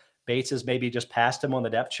where Bates has maybe just passed him on the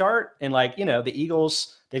depth chart. And like, you know, the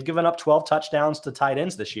Eagles, they've given up 12 touchdowns to tight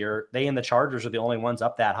ends this year. They and the Chargers are the only ones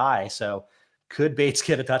up that high. So Could Bates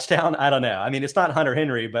get a touchdown? I don't know. I mean, it's not Hunter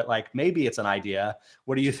Henry, but like maybe it's an idea.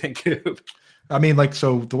 What do you think, Coop? I mean, like,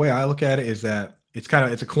 so the way I look at it is that it's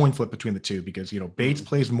a coin flip between the two because, Bates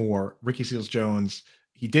plays more. Ricky Seals-Jones,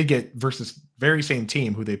 he did get versus very same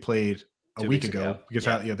team who they played a 2 week weeks ago because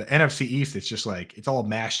Yeah. the NFC East, it's just like it's all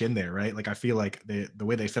mashed in there, right? Like I feel like the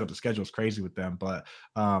way they set up the schedule is crazy with them. But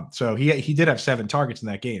so he did have 7 targets in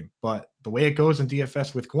that game. But the way it goes in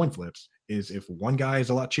DFS with coin flips is if one guy is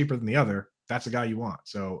a lot cheaper than the other, that's the guy you want.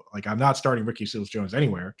 So like I'm not starting Ricky Seals-Jones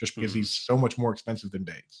anywhere just because Mhm. he's so much more expensive than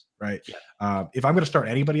Bates, right? Yeah. If I'm going to start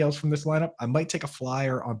anybody else from this lineup, I might take a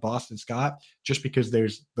flyer on Boston Scott just because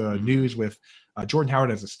there's the Mhm. news with Jordan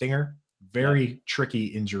Howard as a stinger. Yep. Very tricky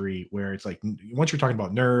injury where it's like once you're talking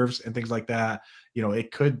about nerves and things like that,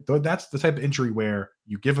 it could. That's the type of injury where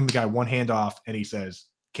you give him the guy one handoff and he says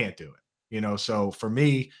can't do it. So for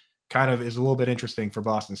me, kind of is a little bit interesting for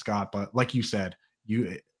Boston Scott, but like you said,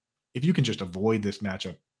 if you can just avoid this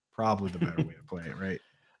matchup, probably the better way to play it, right?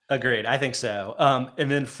 Agreed. I think so. And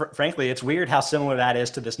then, frankly, it's weird how similar that is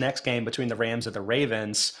to this next game between the Rams and the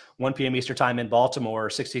Ravens. 1 p.m. Eastern time in Baltimore,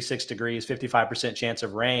 66 degrees, 55% chance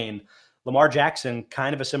of rain. Lamar Jackson,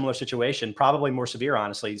 kind of a similar situation, probably more severe,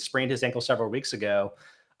 honestly. He sprained his ankle several weeks ago.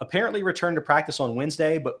 Apparently returned to practice on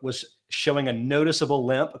Wednesday, but was showing a noticeable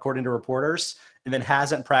limp, according to reporters, and then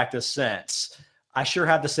hasn't practiced since. I sure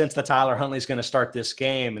have the sense that Tyler Huntley's going to start this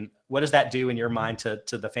game. And what does that do in your mind to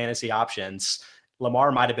the fantasy options?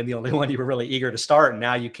 Lamar might have been the only one you were really eager to start, and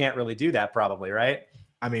now you can't really do that probably, right?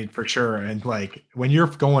 I mean, for sure. And like when you're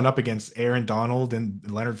going up against Aaron Donald and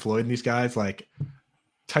Leonard Floyd and these guys, like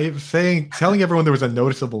telling everyone there was a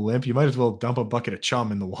noticeable limp, you might as well dump a bucket of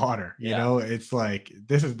chum in the water. Yeah. It's like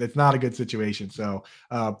it's not a good situation. So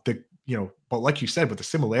but like you said, with the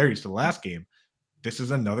similarities to the last game, this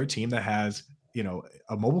is another team that has,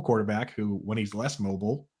 a mobile quarterback who, when he's less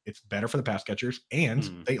mobile, it's better for the pass catchers. And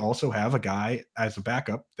Mm. they also have a guy as a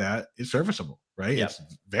backup that is serviceable, right? Yep.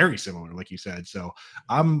 It's very similar, like you said. So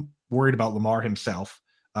I'm worried about Lamar himself.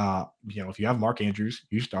 If you have Mark Andrews,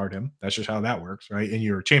 you start him. That's just how that works, right? In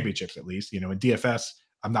your championships, at least, in DFS,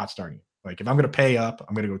 I'm not starting him. Like if I'm going to pay up,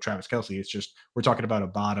 I'm going to go Travis Kelce. It's just, we're talking about a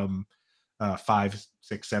bottom 5,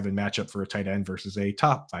 6, 7 matchup for a tight end versus a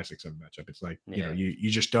top 5, 6, 7 matchup. It's like, Yeah. you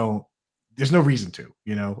just don't, there's no reason to,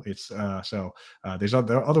 it's there's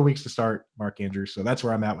other weeks to start Mark Andrews. So that's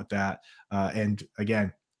where I'm at with that. And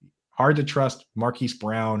again, hard to trust Marquise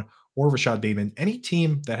Brown or Rashad Bateman. Any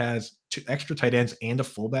team that has 2 extra tight ends and a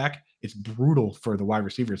fullback, it's brutal for the wide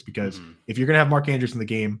receivers because if you're going to have Mark Andrews in the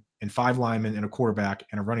game and 5 linemen and a quarterback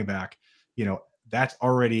and a running back, that's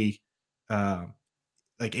already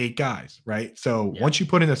like 8 guys, right? So Yeah. once you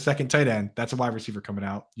put in a second tight end, that's a wide receiver coming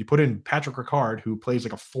out. You put in Patrick Ricard, who plays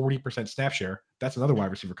like a 40% snap share, that's another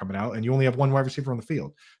wide receiver coming out, and you only have 1 wide receiver on the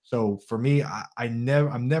field. So for me, I'm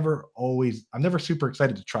never super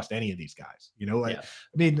excited to trust any of these guys. I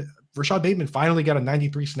mean, Rashad Bateman finally got a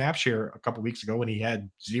 93 snap share a couple weeks ago when he had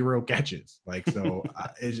 0 catches. Like, so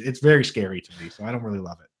it's very scary to me. So I don't really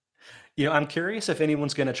love it. I'm curious if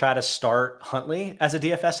anyone's going to try to start Huntley as a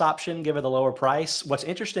DFS option, given the lower price. What's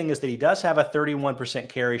interesting is that he does have a 31%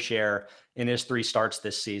 carry share in his 3 starts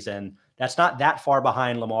this season. That's not that far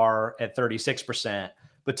behind Lamar at 36%.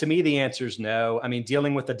 But to me, the answer is no. I mean,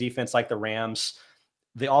 dealing with a defense like the Rams,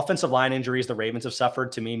 the offensive line injuries the Ravens have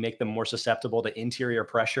suffered, to me, make them more susceptible to interior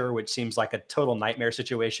pressure, which seems like a total nightmare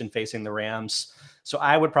situation facing the Rams. So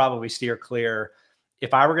I would probably steer clear.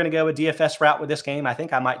 If I were going to go a DFS route with this game, I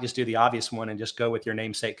think I might just do the obvious one and just go with your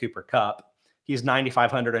namesake Cooper Kupp. He's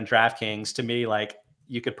 9,500 in DraftKings. To me, like,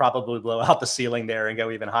 you could probably blow out the ceiling there and go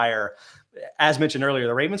even higher. As mentioned earlier,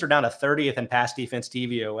 the Ravens are down to 30th in pass defense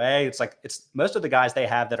DVOA. It's most of the guys they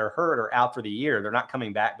have that are hurt or out for the year. They're not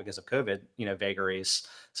coming back because of COVID, vagaries.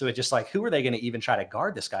 So it's just like, who are they going to even try to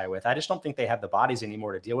guard this guy with? I just don't think they have the bodies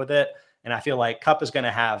anymore to deal with it. And I feel like Kupp is going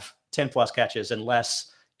to have 10 plus catches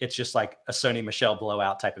unless it's just like a Sony Michel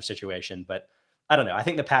blowout type of situation. But I don't know. I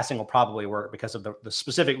think the passing will probably work because of the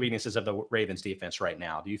specific weaknesses of the Ravens defense right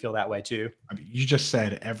now. Do you feel that way too? I mean, you just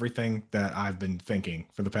said everything that I've been thinking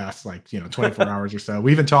for the past 24 hours or so.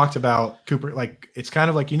 We even talked about Cooper. Like, it's kind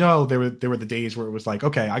of like, there were the days where it was like,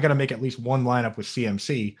 okay, I got to make at least one lineup with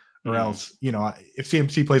CMC or else, if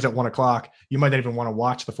CMC plays at 1:00, you might not even want to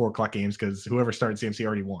watch the 4:00 games because whoever started CMC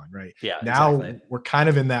already won. Right. Yeah. Now exactly. we're kind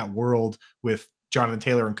of in that world with Jonathan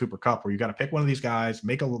Taylor and Cooper Kupp, where you got to pick one of these guys,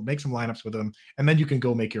 make some lineups with them, and then you can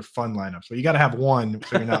go make your fun lineups. So you got to have one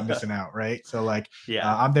so you're not missing out, right? So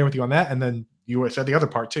I'm there with you on that. And then you said the other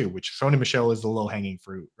part too, which Sony Michel is the low hanging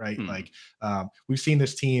fruit, right? We've seen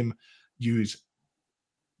this team use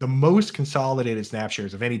the most consolidated snap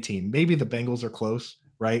shares of any team. Maybe the Bengals are close,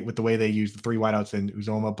 right? With the way they use the 3 wideouts and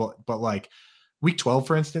Uzoma, but like week 12,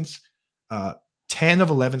 for instance, 10 of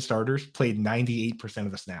 11 starters played 98%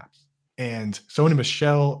 of the snaps. And Sony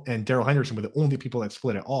Michel and Daryl Henderson were the only people that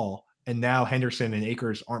split it all. And now Henderson and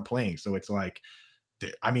Akers aren't playing. So it's like,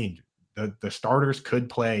 I mean, the starters could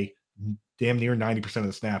play damn near 90% of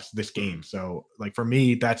the snaps this game. So like for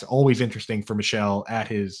me, that's always interesting for Michel at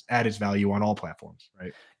his value on all platforms,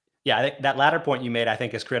 right? Yeah, I think that latter point you made, I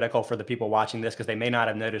think, is critical for the people watching this because they may not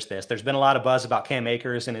have noticed this. There's been a lot of buzz about Cam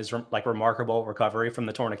Akers and his like remarkable recovery from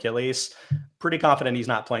the torn Achilles. Pretty confident he's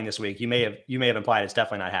not playing this week. You may have implied it's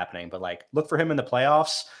definitely not happening, but like look for him in the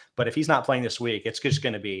playoffs. But if he's not playing this week, it's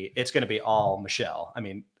going to be all Michel. I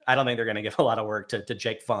mean, I don't think they're going to give a lot of work to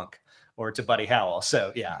Jake Funk or to Buddy Howell.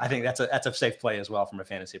 So yeah, I think that's a safe play as well from a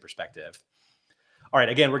fantasy perspective. All right,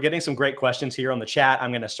 again, we're getting some great questions here on the chat.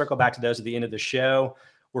 I'm going to circle back to those at the end of the show.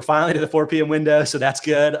 We're finally to the 4 p.m. window, so that's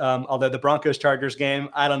good. Although the Broncos-Chargers game,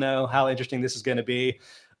 I don't know how interesting this is going to be.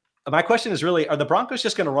 My question is really, are the Broncos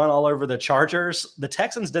just going to run all over the Chargers? The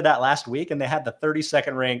Texans did that last week, and they had the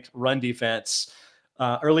 32nd ranked run defense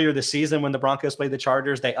earlier this season when the Broncos played the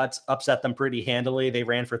Chargers. They upset them pretty handily. They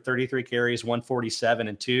ran for 33 carries, 147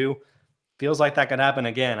 and 2. Feels like that could happen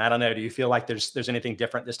again. I don't know. Do you feel like there's anything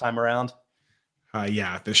different this time around?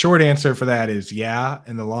 Yeah, the short answer for that is yeah,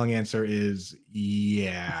 and the long answer is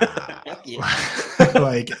yeah.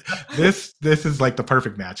 Like this is like the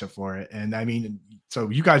perfect matchup for it. And I mean, so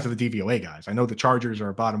you guys are the DVOA guys. I know the Chargers are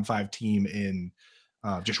a bottom 5 team in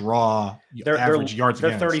just raw average yards.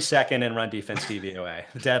 They're 32nd in run defense DVOA,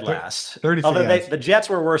 dead last. Although the Jets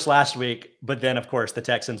were worse last week, but then of course the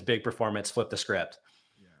Texans' big performance flipped the script.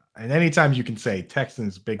 And anytime you can say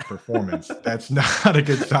Texans big performance, that's not a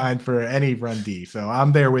good sign for any run D. So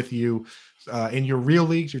I'm there with you in your real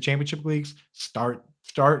leagues, your championship leagues. Start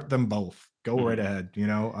them both. Go right ahead. You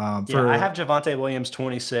know, I have Javonte Williams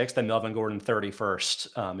 26th and Melvin Gordon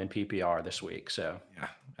 31st in PPR this week. So yeah,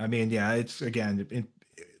 I mean, yeah, it's again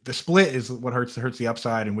the split is what hurts the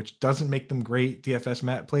upside, and which doesn't make them great DFS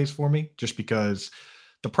mat plays for me, just because.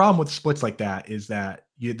 The problem with splits like that is that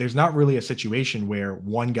there's not really a situation where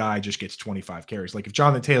one guy just gets 25 carries. Like if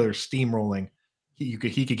Jonathan Taylor's steamrolling, he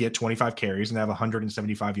could get 25 carries and have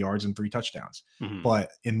 175 yards and 3 touchdowns. Mm-hmm.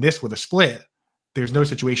 But in this with a split, there's no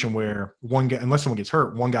situation where one guy, unless someone gets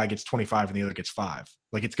hurt, one guy gets 25 and the other gets 5.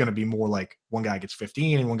 Like it's going to be more like one guy gets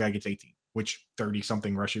 15 and one guy gets 18, which 30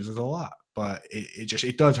 something rushes is a lot. But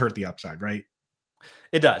it does hurt the upside, right?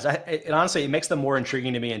 It does. It honestly, it makes them more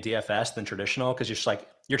intriguing to me in DFS than traditional because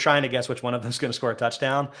you're trying to guess which one of them is going to score a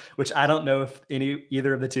touchdown, which I don't know if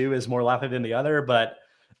either of the two is more likely than the other. But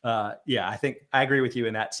yeah, I think I agree with you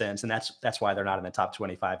in that sense, and that's why they're not in the top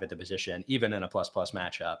 25 at the position, even in a plus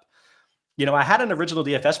matchup. You know, I had an original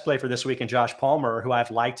DFS play for this week in Josh Palmer, who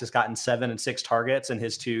I've liked, has gotten 7 and 6 targets in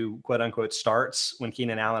his 2 quote unquote starts when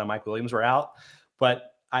Keenan Allen and Mike Williams were out, but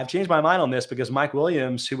I've changed my mind on this because Mike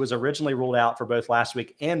Williams, who was originally ruled out for both last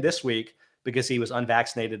week and this week because he was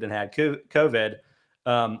unvaccinated and had COVID,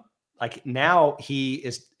 like now he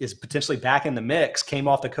is potentially back in the mix, came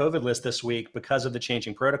off the COVID list this week because of the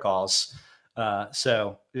changing protocols.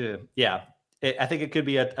 So yeah, I think it could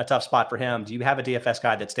be a tough spot for him. Do you have a DFS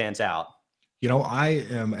guy that stands out? You know, I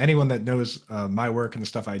am anyone that knows my work and the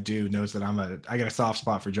stuff I do knows that I got a soft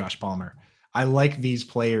spot for Josh Palmer. I like these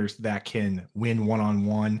players that can win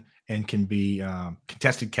one-on-one and can be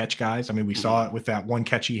contested catch guys. I mean, we saw it with that one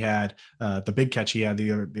catch he had, the big catch he had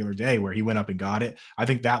the other day where he went up and got it. I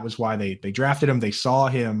think that was why they drafted him. They saw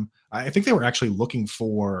him. I think they were actually looking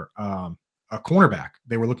for a cornerback.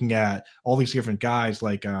 They were looking at all these different guys,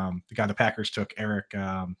 like the guy the Packers took, Eric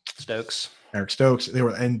Stokes. They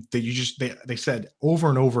said over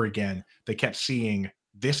and over again, they kept seeing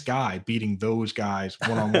this guy beating those guys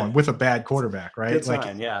one-on-one with a bad quarterback, right? Good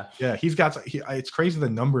sign, yeah. It's crazy the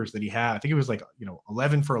numbers that he had. I think it was like,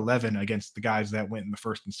 11 for 11 against the guys that went in the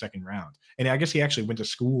first and second round. And I guess he actually went to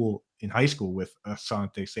school in high school with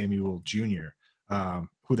Asante Samuel Jr.,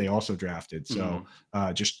 who they also drafted. So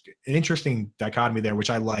just an interesting dichotomy there,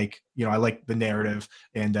 which I like. I like the narrative.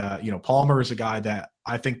 And, Palmer is a guy that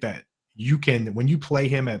I think that you can, when you play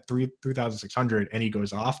him at 3,600 and he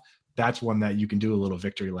goes off, that's one that you can do a little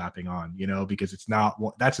victory lapping on, because it's not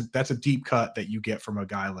that's a deep cut that you get from a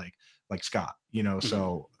guy like Scott,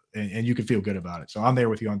 so and you can feel good about it. So I'm there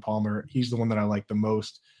with you on Palmer. He's the one that I like the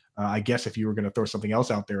most. I guess if you were going to throw something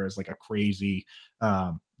else out there as like a crazy,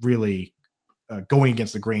 really going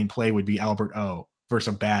against the grain play would be Albert O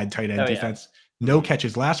versus a bad tight end defense. Yeah. No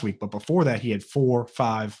catches last week, but before that he had 4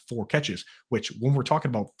 catches, which when we're talking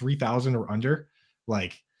about 3,000 or under,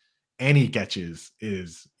 like any catches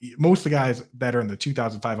is most of the guys that are in the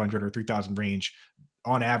 2,500 or 3,000 range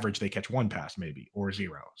on average they catch one pass maybe or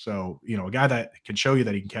zero. So, a guy that can show you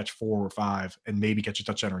that he can catch 4 or 5 and maybe catch a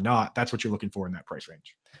touchdown or not, that's what you're looking for in that price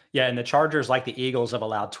range. Yeah, and the Chargers, like the Eagles, have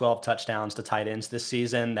allowed 12 touchdowns to tight ends this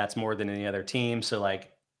season. That's more than any other team. So,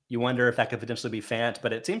 like, you wonder if that could potentially be Fant,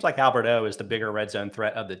 but it seems like Albert O is the bigger red zone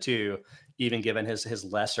threat of the two, even given his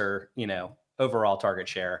lesser, overall target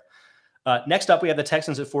share. Next up, we have the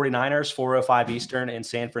Texans at 49ers, 4:05 Eastern in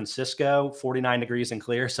San Francisco, 49 degrees and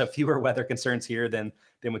clear. So fewer weather concerns here than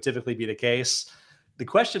would typically be the case. The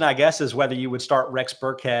question, I guess, is whether you would start Rex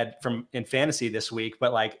Burkhead in fantasy this week.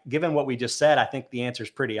 But like, given what we just said, I think the answer is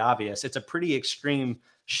pretty obvious. It's a pretty extreme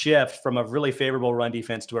shift from a really favorable run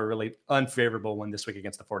defense to a really unfavorable one this week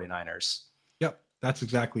against the 49ers. Yep, that's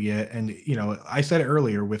exactly it. And, I said it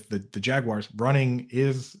earlier with the Jaguars, running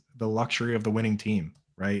is the luxury of the winning team,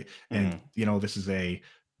 right? And, this is a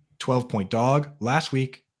 12-point dog. Last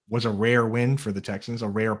week was a rare win for the Texans, a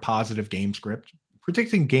rare positive game script.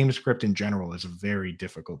 Predicting game script in general is a very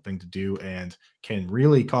difficult thing to do and can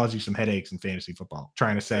really cause you some headaches in fantasy football.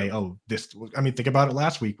 Trying to say, think about it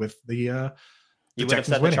last week with the you would have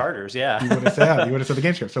said winning. The Chargers, yeah. You would have said the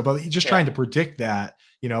game script. So, but just trying to predict that,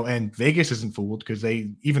 and Vegas isn't fooled because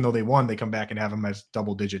even though they won, they come back and have them as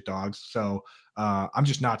double-digit dogs. So I'm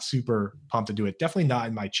just not super pumped to do it. Definitely not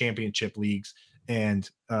in my championship leagues. And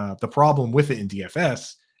the problem with it in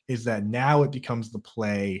DFS is that now it becomes the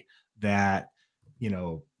play that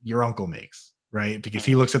your uncle makes, right? Because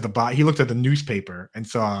he looked at the newspaper and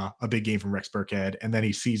saw a big game from Rex Burkhead, and then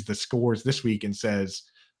he sees the scores this week and says,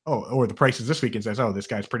 or the prices this week and says, this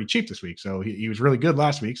guy's pretty cheap this week. So he was really good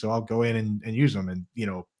last week. So I'll go in and use him. And,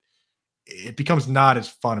 it becomes not as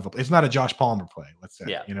fun of it's not a Josh Palmer play, let's say.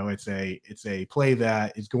 Yeah. It's a play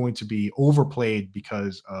that is going to be overplayed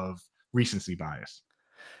because of recency bias.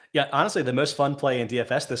 Yeah, honestly, the most fun play in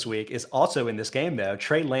DFS this week is also in this game, though.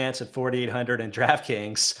 Trey Lance at 4,800 in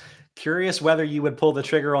DraftKings. Curious whether you would pull the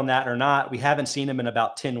trigger on that or not. We haven't seen him in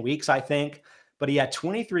about 10 weeks, I think, but he had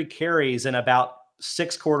 23 carries in about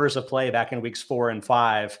 6 quarters of play back in weeks 4 and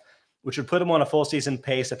 5, which would put him on a full season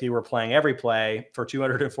pace if he were playing every play for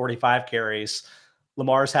 245 carries.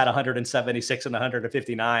 Lamar's had 176 and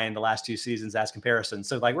 159 the last 2 seasons as comparison.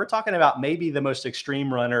 So like, we're talking about maybe the most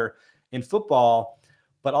extreme runner in football.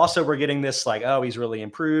 But also we're getting this like, he's really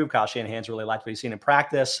improved. Kyle Shanahan's really liked what he's seen in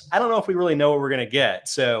practice. I don't know if we really know what we're going to get.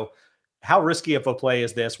 So how risky of a play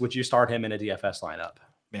is this? Would you start him in a DFS lineup?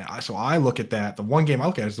 Yeah, so I look at that. The one game I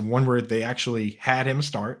look at is the one where they actually had him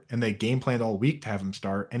start and they game planned all week to have him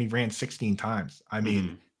start, and he ran 16 times. I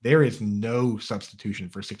mean, there is no substitution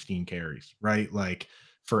for 16 carries, right? Like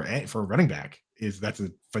for running back that's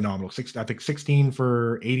a phenomenal 16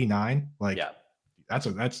 for 89. Like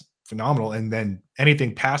that's phenomenal. And then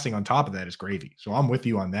anything passing on top of that is gravy. So I'm with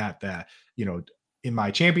you on that, in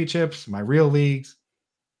my championships, my real leagues,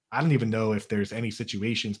 I don't even know if there's any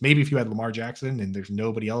situations. Maybe if you had Lamar Jackson and there's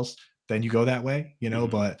nobody else, then you go that way,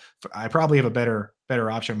 but I probably have a better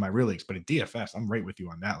option in my real leagues. But in DFS, I'm right with you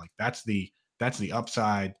on that. Like that's the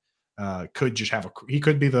upside. He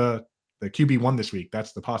could be the QB1 this week.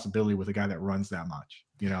 That's the possibility with a guy that runs that much,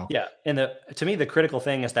 Yeah. And to me, the critical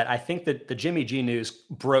thing is that I think that the Jimmy G news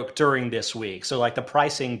broke during this week. So like the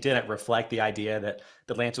pricing didn't reflect the idea that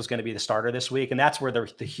Lance was going to be the starter this week. And that's where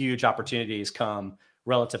the huge opportunities come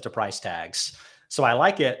relative to price tags. So I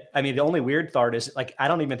like it. I mean, the only weird part is like, I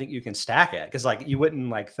don't even think you can stack it because like you wouldn't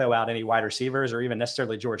like throw out any wide receivers or even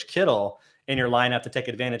necessarily George Kittle in your lineup to take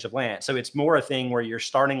advantage of Lance. So it's more a thing where you're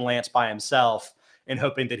starting Lance by himself and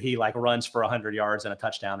hoping that he like runs for 100 yards and a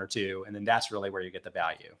touchdown or 2. And then that's really where you get the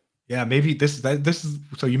value. Yeah, maybe this is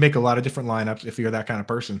so you make a lot of different lineups if you're that kind of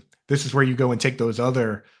person. This is where you go and take those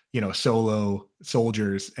other, solo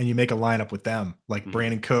soldiers and you make a lineup with them, like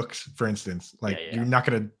Brandon Cooks, for instance. Like you're not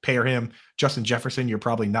going to pair him. Justin Jefferson, you're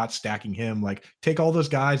probably not stacking him. Like take all those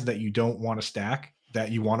guys that you don't want to stack,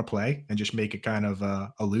 that you want to play, and just make it kind of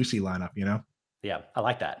a loosey lineup, Yeah, I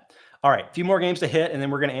like that. All right, a few more games to hit, and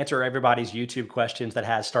then we're going to answer everybody's YouTube questions that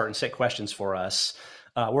has start and sit questions for us.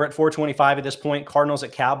 We're at 425 at this point. Cardinals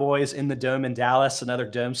at Cowboys in the Dome in Dallas, another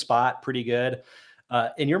dome spot, pretty good.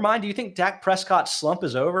 In your mind, do you think Dak Prescott's slump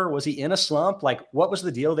is over? Was he in a slump? Like, what was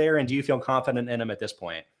the deal there? And do you feel confident in him at this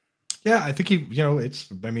point? Yeah, I think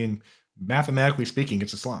mathematically speaking,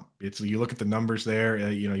 it's a slump. You look at the numbers there,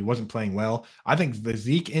 he wasn't playing well. I think the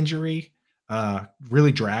Zeke injury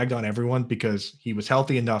really dragged on everyone because he was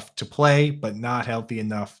healthy enough to play, but not healthy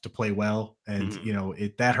enough to play well. And,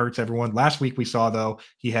 that hurts everyone. Last week we saw, though,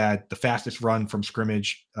 he had the fastest run from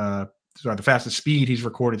scrimmage, the fastest speed he's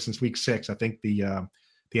recorded since week 6. I think the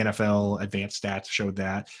NFL advanced stats showed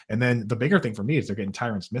that. And then the bigger thing for me is they're getting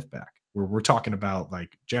Tyron Smith back. we're talking about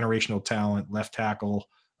like generational talent, left tackle.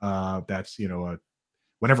 That's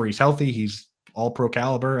whenever he's healthy, he's all pro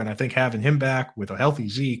caliber. And I think having him back with a healthy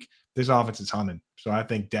Zeke, this offense is humming. So I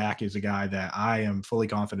think Dak is a guy that I am fully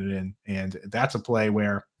confident in. And that's a play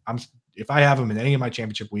where if I have him in any of my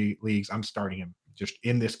championship leagues, I'm starting him just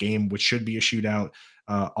in this game, which should be a shootout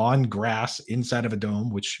on grass inside of a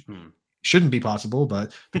dome, which shouldn't be possible,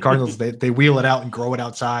 but the Cardinals, they wheel it out and grow it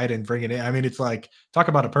outside and bring it in. I mean, it's like, talk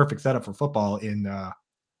about a perfect setup for football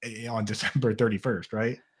on December 31st,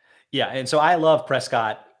 right? Yeah. And so I love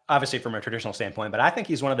Prescott, obviously from a traditional standpoint, but I think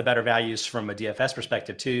he's one of the better values from a DFS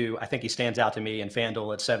perspective too. I think he stands out to me in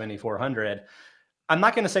FanDuel at 7,400. I'm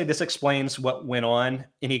not going to say this explains what went on.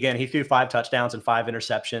 And again, he threw 5 touchdowns and 5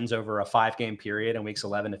 interceptions over a 5-game period in weeks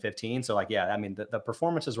 11 to 15. So the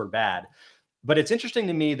performances were bad. But it's interesting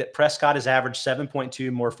to me that Prescott has averaged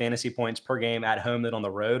 7.2 more fantasy points per game at home than on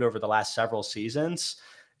the road over the last several seasons.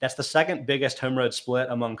 That's the second biggest home road split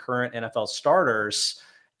among current NFL starters.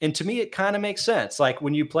 And to me, it kind of makes sense. Like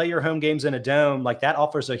when you play your home games in a dome, like that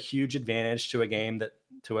offers a huge advantage to a game that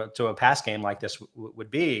to a pass game like this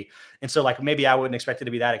would be. And so like maybe I wouldn't expect it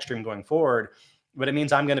to be that extreme going forward, but it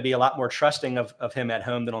means I'm going to be a lot more trusting of him at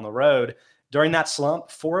home than on the road. During that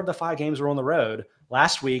slump, 4 of the 5 games were on the road.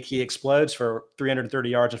 Last week, he explodes for 330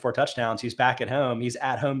 yards and 4 touchdowns. He's back at home. He's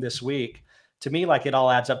at home this week. To me, like it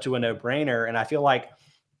all adds up to a no-brainer. And I feel like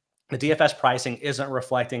the DFS pricing isn't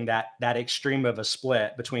reflecting that extreme of a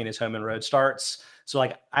split between his home and road starts. So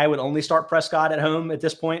like I would only start Prescott at home at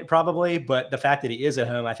this point, probably. But the fact that he is at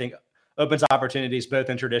home, I think opens opportunities both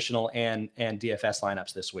in traditional and DFS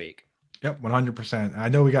lineups this week. Yep, 100%. I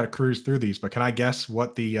know we got to cruise through these, but can I guess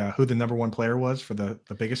what who the number 1 player was for the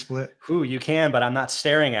biggest split? Ooh, you can, but I'm not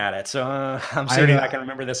staring at it. So I'm saying I can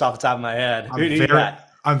remember this off the top of my head. Who do you got?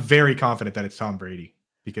 I'm very confident that it's Tom Brady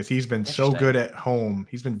because he's been so good at home.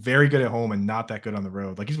 He's been very good at home and not that good on the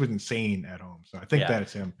road. Like he's been insane at home. So I think that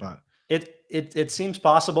it's him, but it seems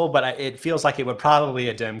possible, but it feels like it would probably be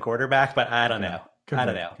a dome quarterback, but I don't know. I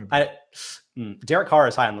don't know. Derek Carr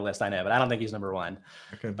is high on the list, I know, but I don't think he's number 1.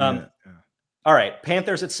 All right,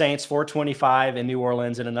 Panthers at Saints, 425 in New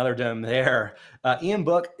Orleans and another dome there. Ian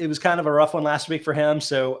Book, it was kind of a rough one last week for him,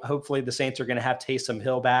 so hopefully the Saints are going to have Taysom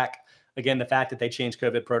Hill back. Again, the fact that they changed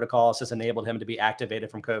COVID protocols has enabled him to be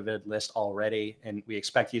activated from COVID list already, and we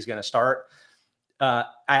expect he's going to start. I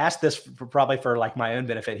asked this probably for like my own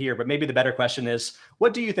benefit here, but maybe the better question is,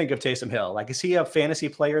 what do you think of Taysom Hill? Like, is he a fantasy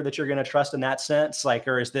player that you're going to trust in that sense? Like,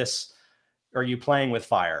 or are you playing with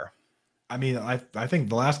fire? I mean, I think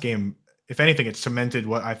the last game, if anything, it cemented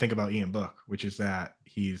what I think about Ian Book, which is that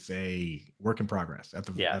he's a work in progress at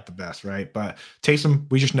the best, right? But Taysom,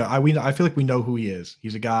 we just know. I feel like we know who he is.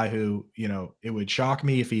 He's a guy who, it would shock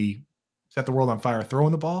me if he set the world on fire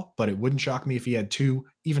throwing the ball, but it wouldn't shock me if he had 2,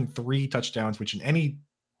 even 3 touchdowns, which in any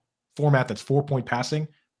format that's 4-point passing,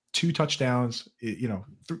 2 touchdowns,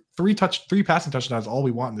 3 passing touchdowns, all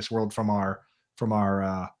we want in this world from our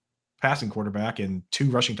passing quarterback, and 2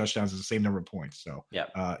 rushing touchdowns is the same number of points. So,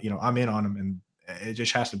 I'm in on him, and it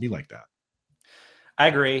just has to be like that. I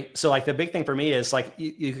agree. So like the big thing for me is like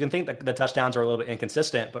you can think that the touchdowns are a little bit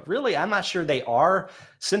inconsistent, but really I'm not sure they are.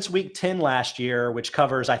 Since week 10 last year, which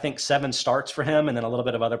covers I think 7 starts for him and then a little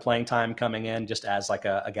bit of other playing time coming in just as like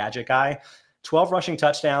a gadget guy, 12 rushing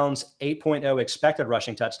touchdowns, 8.0 expected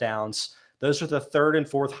rushing touchdowns. Those are the 3rd and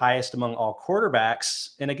 4th highest among all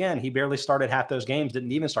quarterbacks. And again, he barely started half those games,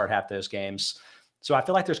 didn't even start half those games. So I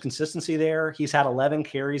feel like there's consistency there. He's had 11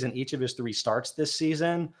 carries in each of his 3 starts this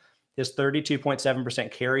season. His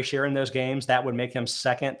 32.7% carry share in those games, that would make him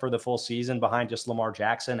 2nd for the full season behind just Lamar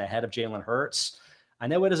Jackson ahead of Jalen Hurts. I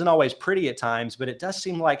know it isn't always pretty at times, but it does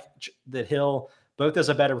seem like that Hill both is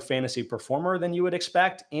a better fantasy performer than you would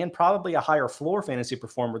expect and probably a higher floor fantasy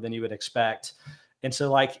performer than you would expect. And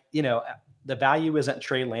so the value isn't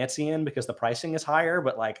Trey Lancian because the pricing is higher,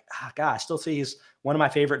 but I still see he's one of my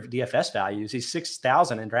favorite DFS values. He's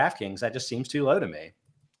 6,000 in DraftKings. That just seems too low to me.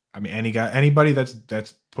 I mean, anybody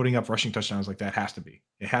that's putting up rushing touchdowns like that has to be.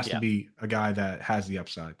 It has to be a guy that has the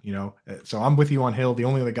upside, So I'm with you on Hill. The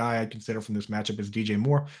only other guy I'd consider from this matchup is DJ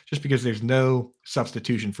Moore, just because there's no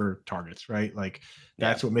substitution for targets, right? Like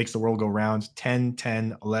that's what makes the world go round. 10,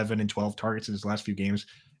 10, 11, and 12 targets in his last few games.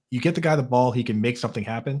 You get the guy the ball, he can make something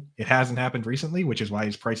happen. It hasn't happened recently, which is why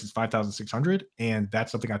his price is 5,600, and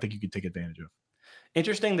that's something I think you could take advantage of.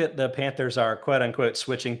 Interesting that the Panthers are quote unquote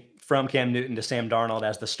switching from Cam Newton to Sam Darnold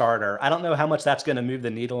as the starter. I don't know how much that's going to move the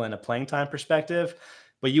needle in a playing time perspective,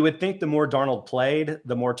 but you would think the more Darnold played,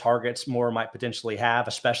 the more targets Moore might potentially have,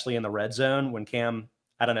 especially in the red zone when Cam,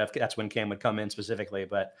 I don't know if that's when Cam would come in specifically,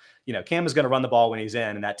 but Cam is going to run the ball when he's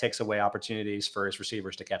in, and that takes away opportunities for his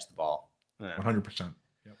receivers to catch the ball. 100%.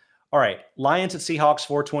 Yep. All right. Lions at Seahawks,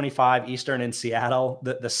 4:25 Eastern in Seattle.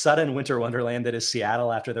 The sudden winter wonderland that is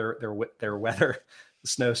Seattle after their weather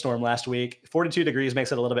snowstorm last week. 42 degrees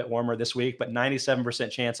makes it a little bit warmer this week, but 97%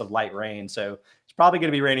 chance of light rain. So it's probably going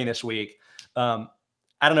to be raining this week. I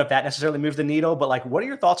don't know if that necessarily moved the needle, but like, what are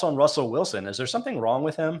your thoughts on Russell Wilson? Is there something wrong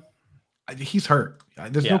with him? He's hurt.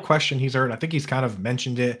 There's no question he's hurt. I think he's kind of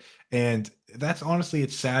mentioned it. And that's honestly,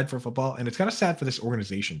 it's sad for football. And it's kind of sad for this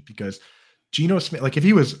organization because Geno Smith, like if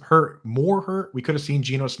he was more hurt, we could have seen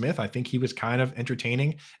Geno Smith. I think he was kind of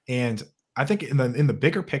entertaining. And I think in the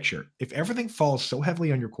bigger picture, if everything falls so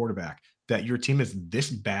heavily on your quarterback that your team is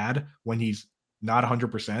this bad when he's not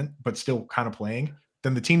 100%, but still kind of playing,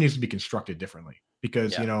 then the team needs to be constructed differently.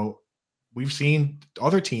 Because, we've seen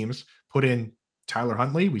other teams put in Tyler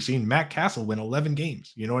Huntley. We've seen Matt Castle win 11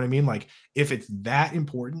 games. You know what I mean? Like if it's that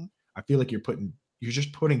important, I feel like you're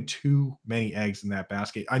just putting too many eggs in that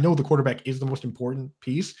basket. I know the quarterback is the most important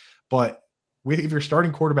piece, but if your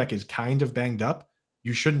starting quarterback is kind of banged up,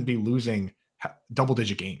 you shouldn't be losing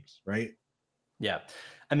double-digit games, right? Yeah.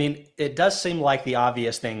 I mean, it does seem like the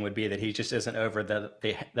obvious thing would be that he just isn't over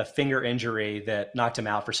the finger injury that knocked him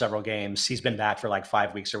out for several games. He's been back for like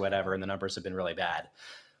 5 weeks or whatever, and the numbers have been really bad.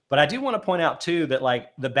 But I do want to point out too that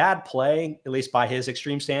like the bad play, at least by his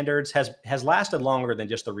extreme standards, has lasted longer than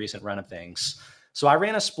just the recent run of things. So I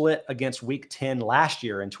ran a split against week 10 last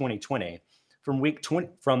year in 2020. From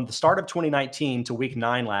the start of 2019 to week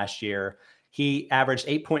 9 last year, he averaged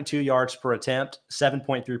 8.2 yards per attempt,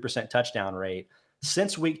 7.3% touchdown rate.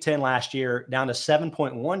 Since week 10 last year, down to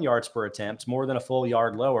 7.1 yards per attempt, more than a full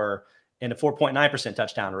yard lower, and a 4.9%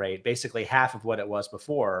 touchdown rate, basically half of what it was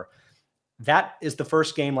before. That is the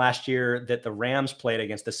first game last year that the Rams played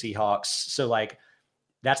against the Seahawks. So like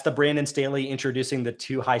that's the Brandon Staley introducing the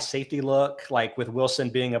too high safety look, like with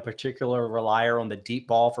Wilson being a particular relier on the deep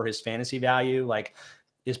ball for his fantasy value. Like,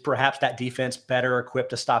 is perhaps that defense better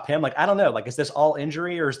equipped to stop him? Like, I don't know. Like, is this all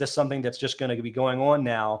injury or is this something that's just going to be going on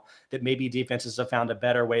now that maybe defenses have found a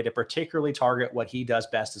better way to particularly target what he does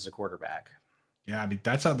best as a quarterback? Yeah, I mean,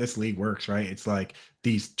 that's how this league works, right? It's like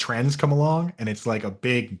these trends come along and it's like a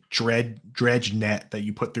big dredge net that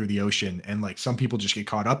you put through the ocean. And like some people just get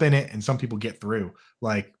caught up in it and some people get through.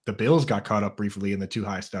 Like the Bills got caught up briefly in the too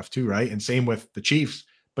high stuff too, right? And same with the Chiefs.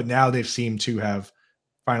 But now they've seemed to have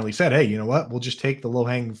finally said, hey, you know what? We'll just take the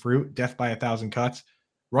low-hanging fruit, death by 1,000 cuts.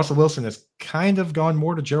 Russell Wilson has kind of gone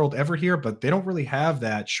more to Gerald Everett here, but they don't really have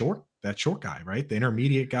that short guy, right? The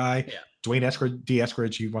intermediate guy. Yeah. Dwayne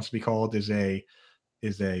Eskridge, he wants to be called, is a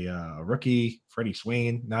rookie. Freddie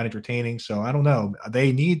Swain, not entertaining. So I don't know.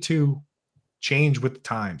 They need to change with the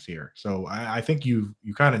times here. So I think you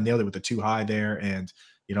kind of nailed it with the too high there. And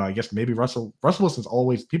I guess maybe Russell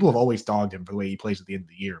Wilson's people have always dogged him for the way he plays at the end of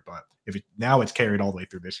the year, but now it's carried all the way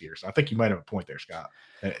through this year. So I think you might have a point there, Scott.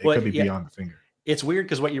 It could be beyond the finger. It's weird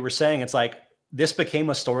because what you were saying, it's like this became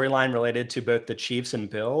a storyline related to both the Chiefs and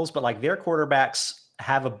Bills, but like their quarterbacks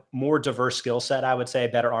have a more diverse skill set, I would say,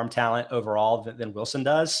 better arm talent overall than Wilson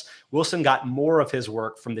does. Wilson got more of his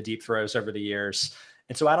work from the deep throws over the years.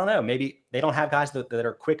 And so I don't know, maybe they don't have guys that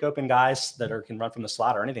are quick open guys that can run from the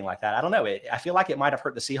slot or anything like that. I don't know. I feel like it might have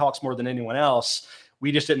hurt the Seahawks more than anyone else.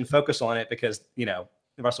 We just didn't focus on it because,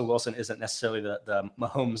 Russell Wilson isn't necessarily the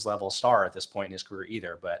Mahomes level star at this point in his career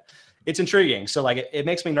either, but it's intriguing. So like it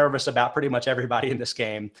makes me nervous about pretty much everybody in this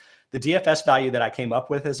game. The DFS value that I came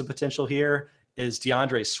up with as a potential here is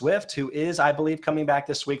DeAndre Swift, who is, I believe, coming back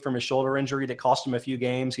this week from his shoulder injury that cost him a few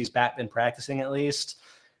games. He's back in practicing at least.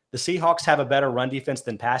 The Seahawks have a better run defense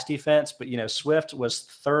than pass defense, but, Swift was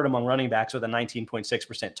third among running backs with a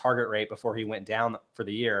 19.6% target rate before he went down for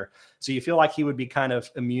the year. So you feel like he would be kind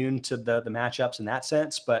of immune to the matchups in that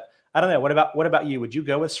sense. But I don't know. What about you? Would you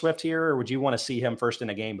go with Swift here, or would you want to see him first in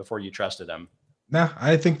a game before you trusted him? No,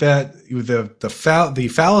 I think that the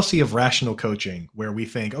fallacy of rational coaching, where we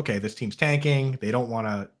think, okay, this team's tanking, they don't want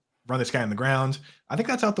to run this guy on the ground. I think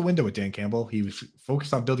that's out the window with Dan Campbell. He was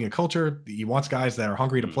focused on building a culture. He wants guys that are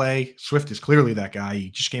hungry to play. Swift is clearly that guy. He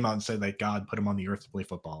just came out and said that God put him on the earth to play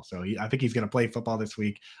football. So I think he's going to play football this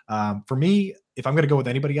week. For me, if I'm going to go with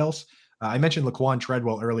anybody else, I mentioned Laquan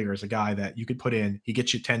Treadwell earlier as a guy that you could put in. He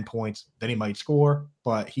gets you 10 points, then he might score.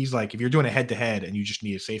 But he's like, if you're doing a head-to-head and you just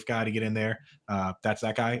need a safe guy to get in there, that's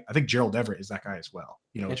that guy. I think Gerald Everett is that guy as well.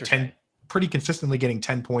 10 pretty consistently getting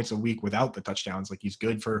 10 points a week without the touchdowns. Like he's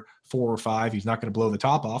good for 4 or 5. He's not going to blow the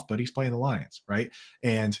top off, but he's playing the Lions. Right.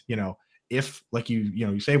 And, if like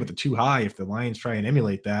you say with the too high, if the Lions try and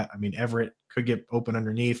emulate that, I mean, Everett could get open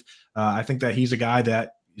underneath. I think that he's a guy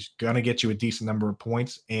that He's going to get you a decent number of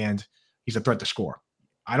points, and he's a threat to score.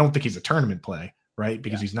 I don't think he's a tournament play, right?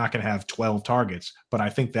 Because he's not going to have 12 targets. But I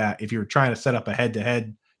think that if you're trying to set up a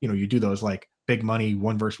head-to-head, you do those like big money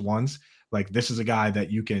 1v1s. Like this is a guy that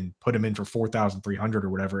you can put him in for 4,300 or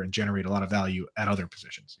whatever and generate a lot of value at other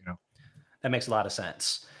positions. That makes a lot of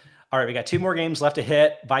sense. All right, we got 2 more games left to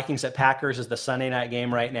hit. Vikings at Packers is the Sunday night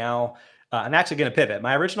game right now. I'm actually going to pivot.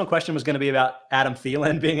 My original question was going to be about Adam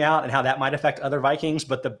Thielen being out and how that might affect other Vikings.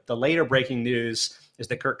 But the later breaking news is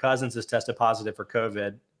that Kirk Cousins has tested positive for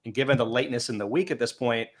COVID. And given the lateness in the week at this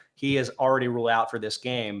point, he is already ruled out for this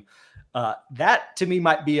game. That to me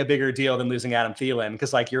might be a bigger deal than losing Adam Thielen,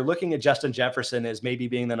 because like you're looking at Justin Jefferson as maybe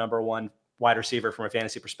being the number 1 wide receiver from a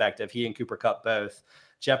fantasy perspective. He and Cooper Kupp both.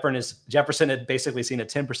 Jefferson had basically seen a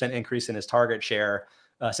 10% increase in his target share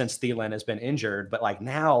since Thielen has been injured. But like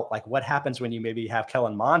now, like what happens when you maybe have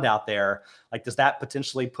Kellen Mond out there? Like, does that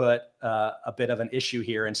potentially put a bit of an issue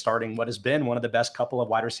here in starting what has been one of the best couple of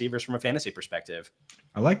wide receivers from a fantasy perspective?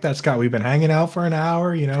 I like that, Scott. We've been hanging out for an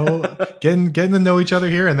hour, getting to know each other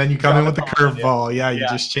here, and then you come in with the curveball. Yeah, you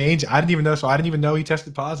just change. I didn't even know. So I didn't even know he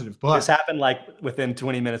tested positive. But this happened like within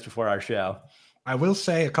 20 minutes before our show. I will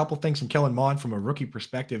say a couple things from Kellen Mond from a rookie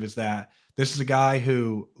perspective is that this is a guy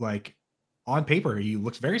who, like, on paper, he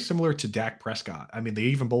looks very similar to Dak Prescott. I mean, they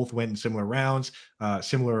even both went in similar rounds,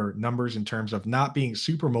 similar numbers in terms of not being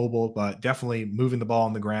super mobile, but definitely moving the ball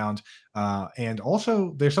on the ground. And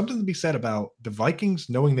also, there's something to be said about the Vikings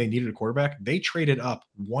knowing they needed a quarterback. They traded up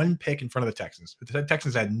 1 pick in front of the Texans. The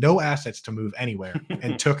Texans had no assets to move anywhere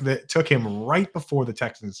and took him right before the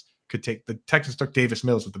Texans could take. The Texans took Davis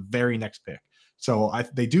Mills with the very next pick. So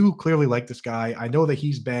they do clearly like this guy. I know that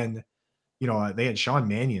he's been, they had Sean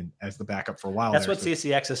Mannion as the backup for a while. That's what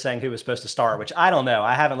CCX is saying who was supposed to start, which I don't know.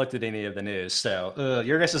 I haven't looked at any of the news. So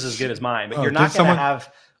your guess is as good as mine, but you're not going to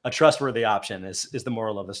have a trustworthy option is the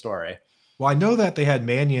moral of the story. Well, I know that they had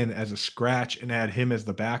Mannion as a scratch and had him as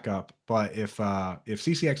the backup, but if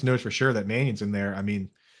CCX knows for sure that Mannion's in there, I mean,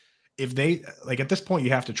 if they like at this point, you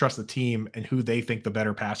have to trust the team and who they think the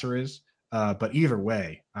better passer is. But either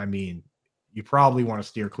way, I mean, you probably want to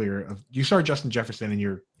steer clear of. You start Justin Jefferson in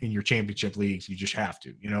your championship leagues, you just have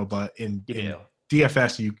to, But in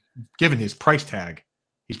DFS, given his price tag,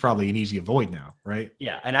 he's probably an easy avoid now, right?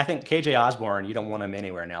 Yeah, and I think KJ Osborne, you don't want him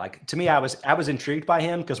anywhere now. Like to me, I was intrigued by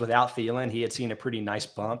him because without Thielen, he had seen a pretty nice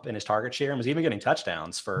bump in his target share and was even getting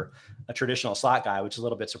touchdowns for a traditional slot guy, which is a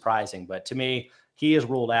little bit surprising. But to me, he is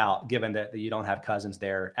ruled out given that you don't have Cousins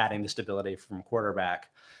there, adding the stability from quarterback.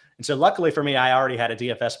 And so luckily for me, I already had a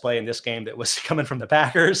DFS play in this game that was coming from the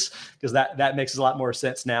Packers because that makes a lot more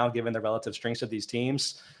sense now given the relative strengths of these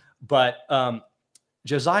teams. But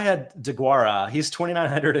Josiah DeGuara, he's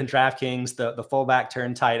 2,900 in DraftKings, the fullback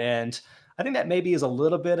turned tight end. I think that maybe is a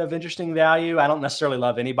little bit of interesting value. I don't necessarily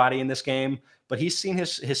love anybody in this game, but he's seen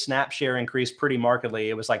his snap share increase pretty markedly.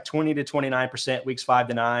 It was like 20 to 29% weeks 5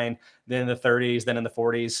 to 9, then in the 30s, then in the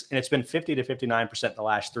 40s, and it's been 50 to 59% in the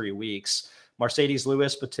last 3 weeks. Mercedes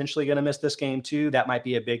Lewis potentially going to miss this game too. That might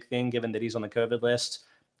be a big thing given that he's on the COVID list.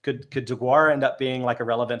 Could DeGuara end up being like a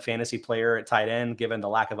relevant fantasy player at tight end given the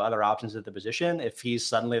lack of other options at the position if he's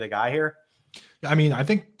suddenly the guy here? I mean, I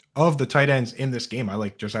think of the tight ends in this game, I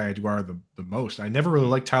like Josiah DeGuara the most. I never really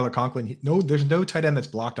liked Tyler Conklin. There's no tight end that's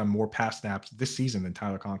blocked on more pass snaps this season than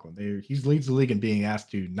Tyler Conklin. He leads the league in being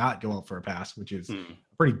asked to not go out for a pass, which is a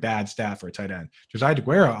pretty bad stat for a tight end. Josiah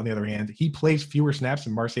DeGuara, on the other hand, he plays fewer snaps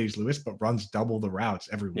than Mercedes Lewis, but runs double the routes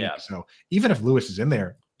every week. Yeah. So even if Lewis is in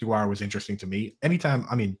there, DeGuara was interesting to me. Anytime,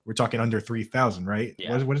 I mean, we're talking under 3,000, right?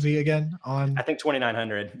 Yeah. What is he again on? I think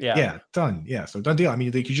 2,900. Yeah. Yeah, done. Yeah, so done deal. I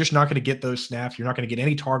mean, you're just not going to get those snaps. You're not going to get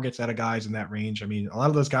any targets out of guys in that range. I mean, a lot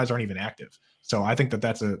of those guys aren't even active. So I think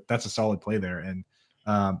that's a solid play there. And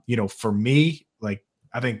for me, like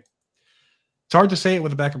I think it's hard to say it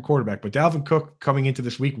with a backup quarterback, but Dalvin Cook coming into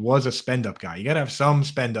this week was a spend up guy. You got to have some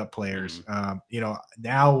spend up players.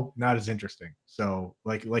 Now not as interesting. So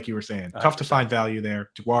like you were saying, tough to find value there.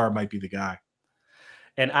 DeGuara might be the guy.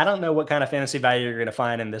 And I don't know what kind of fantasy value you're going to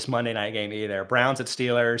find in this Monday night game either. Browns at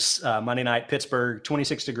Steelers, Monday night, Pittsburgh,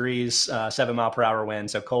 26 degrees, 7 mile per hour wind.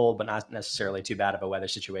 So cold, but not necessarily too bad of a weather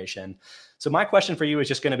situation. So my question for you is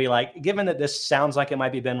just going to be like, given that this sounds like it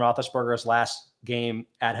might be Ben Roethlisberger's last game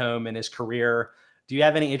at home in his career, do you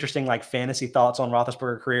have any interesting like fantasy thoughts on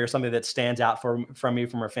Roethlisberger's career? Something that stands out from you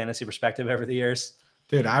from a fantasy perspective over the years?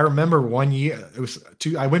 Dude, I remember one year,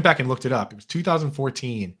 I went back and looked it up. It was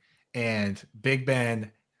 2014 and Big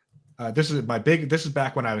Ben. This is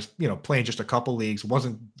back when I was, playing just a couple leagues,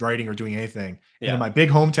 wasn't writing or doing anything. Yeah. And in my big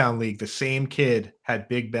hometown league, the same kid had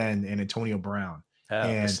Big Ben and Antonio Brown.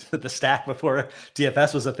 And the stack before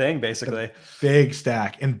DFS was a thing, basically. Big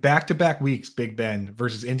stack. And back-to-back weeks, Big Ben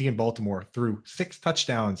versus Indy and Baltimore threw 6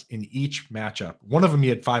 touchdowns in each matchup. One of them he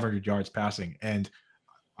had 500 yards passing. And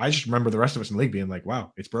I just remember the rest of us in the league being like,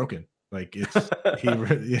 wow, it's broken. Like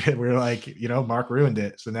we're like, Mark ruined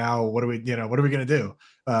it. So now what are we going to do?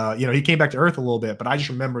 He came back to earth a little bit, but I just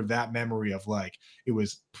remember that memory of like, it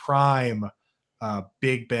was prime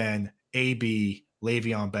Big Ben, AB,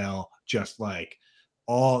 Le'Veon Bell, just like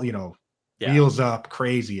all, wheels up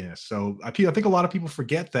craziness. So I think a lot of people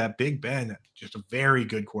forget that Big Ben, just a very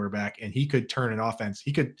good quarterback, and he could turn an offense.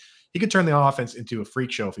 He could turn the offense into a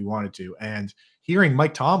freak show if he wanted to. And hearing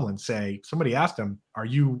Mike Tomlin say, somebody asked him, are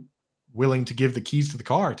you willing to give the keys to the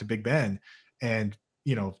car to Big Ben? And,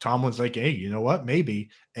 Tomlin's like, hey, you know what? Maybe.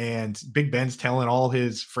 And Big Ben's telling all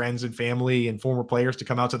his friends and family and former players to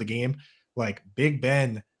come out to the game. Like Big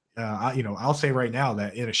Ben, I'll say right now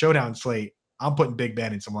that in a showdown slate, I'm putting Big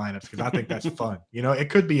Ben in some lineups because I think that's fun. It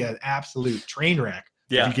could be an absolute train wreck.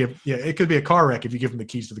 Yeah. It could be a car wreck if you give him the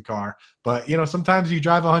keys to the car. But, sometimes you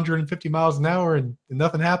drive 150 miles an hour and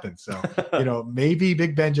nothing happens. So, maybe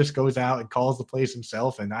Big Ben just goes out and calls the plays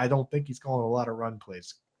himself. And I don't think he's calling a lot of run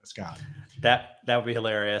plays, Scott. That would be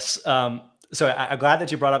hilarious. So I'm glad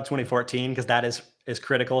that you brought up 2014 because that is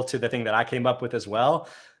critical to the thing that I came up with as well.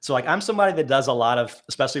 So like I'm somebody that does a lot of,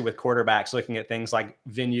 especially with quarterbacks, looking at things like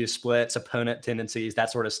venue splits, opponent tendencies,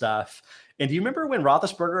 that sort of stuff. And do you remember when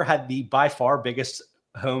Roethlisberger had the by far biggest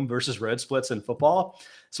home versus road splits in football?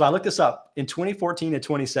 So I looked this up. In 2014 to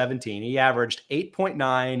 2017, he averaged 8.9,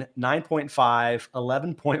 9.5,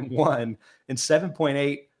 11.1, and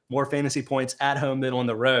 7.8 more fantasy points at home than on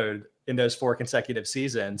the road in those 4 consecutive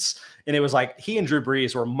seasons. And it was like he and Drew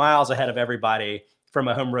Brees were miles ahead of everybody from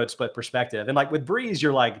a home road split perspective. And like with Brees,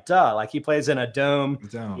 you're like, duh, like he plays in a dome.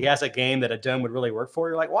 He has a game that a dome would really work for.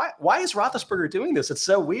 You're like, why is Roethlisberger doing this? It's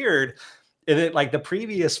so weird. And then like the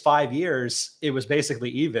previous 5 years, it was basically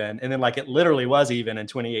even. And then like it literally was even in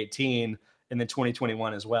 2018 and then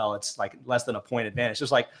 2021 as well. It's like less than a point advantage.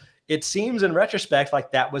 Just like, it seems in retrospect,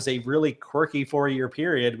 like that was a really quirky 4-year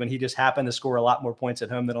period when he just happened to score a lot more points at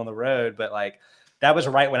home than on the road. But like, that was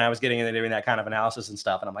right when I was getting into doing that kind of analysis and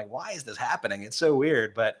stuff. And I'm like, why is this happening? It's so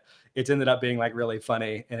weird, but it's ended up being like really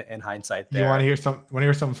funny in hindsight there. You want to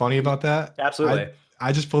hear something funny about that? Absolutely.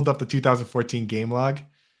 I just pulled up the 2014 game log.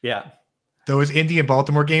 Yeah. Those Indy and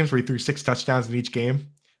Baltimore games where he threw 6 touchdowns in each game,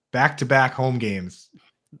 back-to-back home games.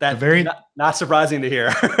 That's not surprising to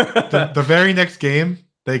hear. the very next game,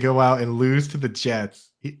 they go out and lose to the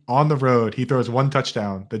Jets. On the road, he throws 1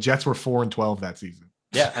 touchdown. The Jets were 4-12 that season.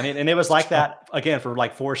 Yeah, I mean, and it was like that again for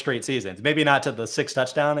like 4 straight seasons. Maybe not to the 6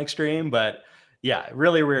 touchdown extreme, but yeah,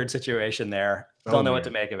 really weird situation there. Don't know what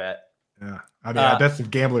to make of it. Yeah, I mean, I bet some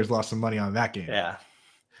gamblers lost some money on that game. Yeah.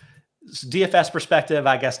 DFS perspective,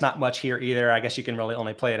 I guess not much here either. I guess you can really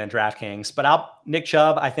only play it in DraftKings. But Nick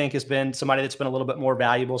Chubb, I think, has been somebody that's been a little bit more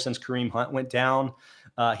valuable since Kareem Hunt went down.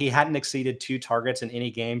 He hadn't exceeded 2 targets in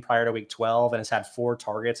any game prior to week 12 and has had 4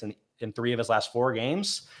 targets in 3 of his last 4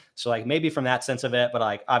 games. So like maybe from that sense of it, but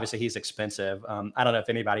like obviously he's expensive. I don't know if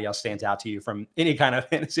anybody else stands out to you from any kind of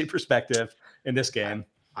fantasy perspective in this game.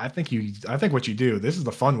 I think what you do, this is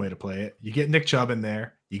the fun way to play it. You get Nick Chubb in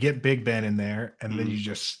there, you get Big Ben in there, and then you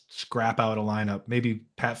just scrap out a lineup, maybe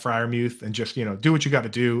Pat Freiermuth, and just, do what you got to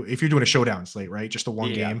do. If you're doing a showdown slate, right? Just a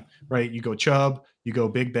one game, right? You go Chubb, you go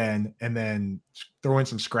Big Ben, and then throw in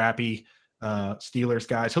some scrappy Steelers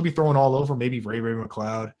guys. He'll be throwing all over, maybe Ray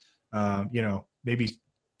McLeod, maybe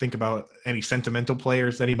think about any sentimental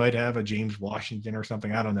players that he might have, a James Washington or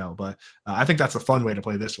something. I don't know, but I think that's a fun way to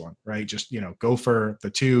play this one, right? Just, go for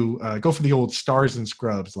the old stars and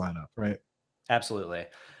scrubs lineup, right? Absolutely.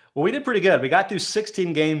 Well, we did pretty good. We got through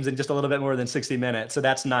 16 games in just a little bit more than 60 minutes. So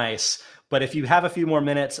that's nice. But if you have a few more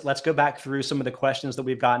minutes, let's go back through some of the questions that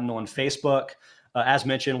we've gotten on Facebook. As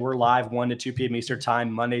mentioned, we're live 1 to 2 p.m. Eastern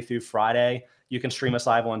time, Monday through Friday. You can stream us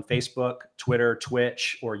live on Facebook, Twitter,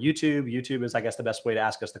 Twitch, or YouTube. YouTube is, I guess, the best way to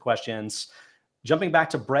ask us the questions. Jumping back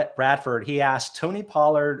to Brett Bradford, he asked Tony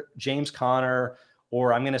Pollard, James Conner,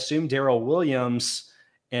 or I'm going to assume Darrell Williams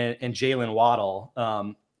and Jalen Waddle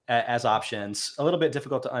as options. A little bit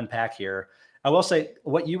difficult to unpack here. I will say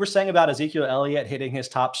what you were saying about Ezekiel Elliott hitting his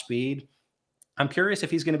top speed. I'm curious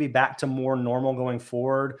if he's going to be back to more normal going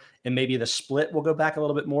forward, and maybe the split will go back a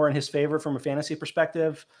little bit more in his favor from a fantasy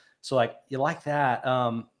perspective. So like, you like that.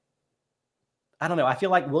 I don't know. I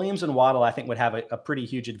feel like Williams and Waddle, I think, would have a pretty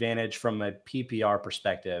huge advantage from a PPR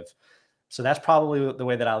perspective. So that's probably the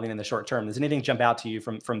way that I lean in the short term. Does anything jump out to you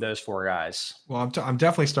from those 4 guys? Well, I'm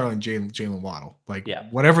definitely starting Jalen Waddle. Like,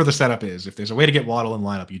 whatever the setup is, if there's a way to get Waddle in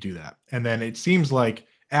lineup, you do that. And then it seems like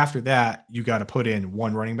After that, you got to put in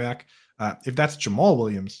one running back. If that's Jamal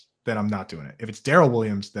Williams, then I'm not doing it. If it's Darrell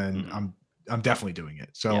Williams, then I'm definitely doing it.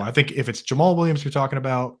 So I think if it's Jamal Williams you're talking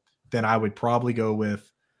about, then I would probably go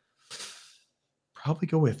with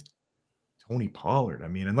Tony Pollard. I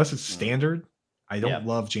mean, unless it's standard, I don't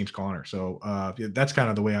love James Conner. So that's kind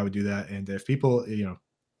of the way I would do that. And if people,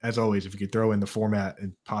 as always, if you could throw in the format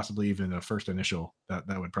and possibly even a first initial, that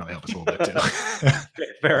would probably help us a little bit too.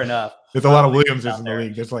 Fair enough. There's a lot of Williamses in the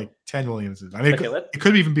league. There's like 10 Williamses. I mean, it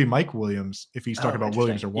could even be Mike Williams if he's talking about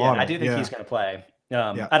Williams or Waddle. Yeah, I do think he's going to play. I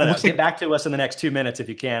don't know. Get back to us in the next 2 minutes if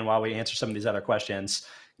you can while we answer some of these other questions.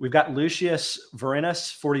 We've got Lucius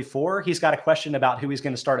Verinas, 44. He's got a question about who he's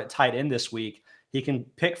going to start at tight end this week. He can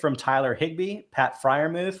pick from Tyler Higbee, Pat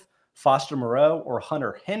Freiermuth, Foster Moreau, or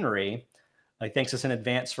Hunter Henry. He thanks us in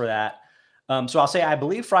advance for that. So I'll say I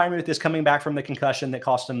believe Freiermuth is coming back from the concussion that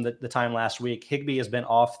cost him the time last week. Higbee has been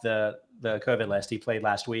off the COVID list. He played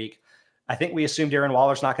last week. I think we assumed Darren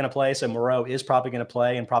Waller's not going to play, so Moreau is probably going to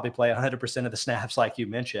play and probably play 100% of the snaps like you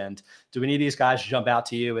mentioned. Do any of these guys jump out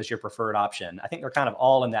to you as your preferred option? I think they're kind of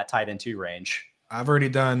all in that tight end 2 range. I've already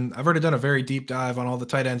done a very deep dive on all the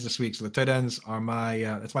tight ends this week. So the tight ends are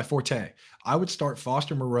that's my forte. I would start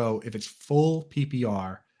Foster Moreau if it's full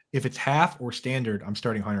PPR. If it's half or standard, I'm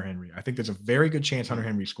starting Hunter Henry. I think there's a very good chance Hunter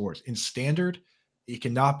Henry scores. In standard, it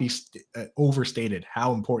cannot be overstated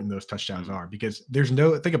how important those touchdowns are, because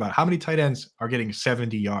think about how many tight ends are getting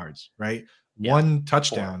 70 yards, right? Yeah, one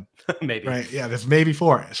touchdown, 4. Maybe. Right? Yeah, there's maybe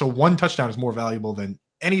 4. So one touchdown is more valuable than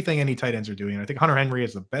anything any tight ends are doing. And I think Hunter Henry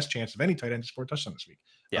has the best chance of any tight end to score a touchdown this week.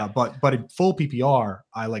 Yeah. But in full PPR,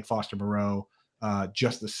 I like Foster Moreau,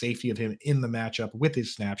 just the safety of him in the matchup with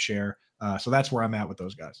his snap share. So that's where I'm at with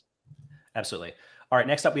those guys. Absolutely. All right,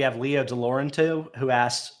 next up we have Leo DeLaurento, who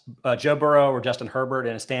asked Joe Burrow or Justin Herbert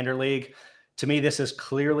in a standard league. To me, this is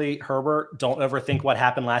clearly Herbert. Don't overthink what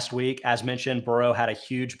happened last week. As mentioned, Burrow had a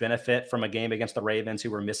huge benefit from a game against the Ravens, who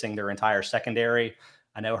were missing their entire secondary.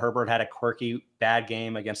 I know Herbert had a quirky, bad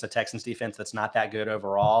game against the Texans defense that's not that good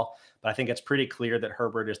overall, but I think it's pretty clear that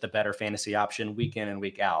Herbert is the better fantasy option week in and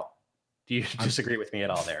week out. Do you disagree with me at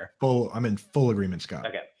all there? I'm in full agreement, Scott.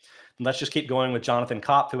 Okay. Let's just keep going with Jonathan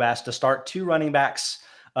Kopp, who asked to start 2 running backs.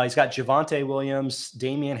 He's got Javonte Williams,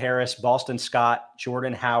 Damian Harris, Boston Scott,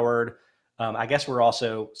 Jordan Howard. I guess we're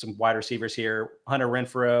also some wide receivers here. Hunter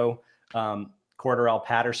Renfrow, Cordarrelle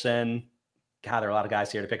Patterson. God, there are a lot of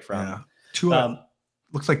guys here to pick from. Yeah.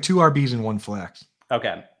 Looks like 2 RBs and 1 flex.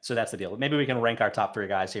 Okay, so that's the deal. Maybe we can rank our top 3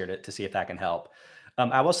 guys here to see if that can help.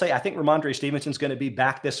 I will say I think Ramondre Stevenson's going to be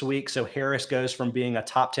back this week. So Harris goes from being a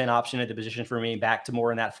top 10 option at the position for me back to more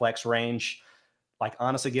in that flex range. Like,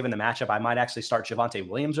 honestly, given the matchup, I might actually start Javonte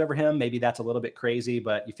Williams over him. Maybe that's a little bit crazy,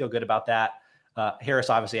 but you feel good about that. Harris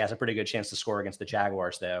obviously has a pretty good chance to score against the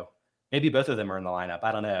Jaguars, though. Maybe both of them are in the lineup.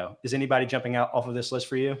 I don't know. Is anybody jumping out off of this list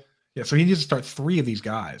for you? Yeah, so he needs to start 3 of these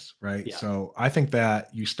guys, right? Yeah. So I think that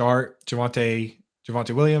you start Javonte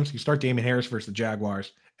Williams, you start Damian Harris versus the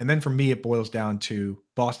Jaguars. And then for me, it boils down to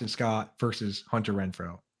Boston Scott versus Hunter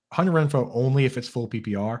Renfrow. Hunter Renfrow only if it's full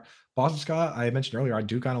PPR. Boston Scott, I mentioned earlier, I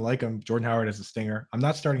do kind of like him. Jordan Howard as a stinger. I'm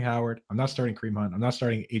not starting Howard. I'm not starting Kareem Hunt. I'm not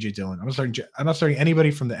starting AJ Dillon. I'm not starting anybody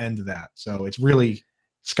from the end of that. So it's really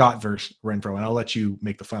Scott versus Renfrow, and I'll let you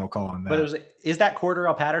make the final call on that. But is that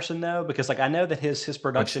Cordarrelle Patterson though? Because I know that his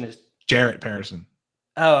production is Jarrett Patterson.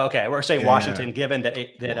 Oh, okay. We're saying Washington, given that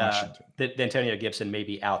Antonio Gibson may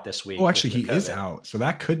be out this week. Oh, actually, he is out, so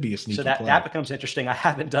that could be a sneaky play. That becomes interesting. I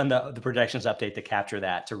haven't done the projections update to capture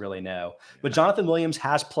that to really know. But Jonathan Williams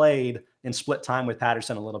has played in split time with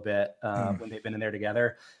Patterson a little bit when they've been in there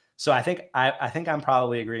together. So I think I'm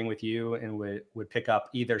probably agreeing with you and would pick up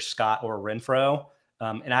either Scott or Renfrow.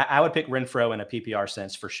 And I would pick Renfrow in a PPR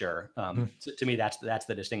sense for sure. To me, that's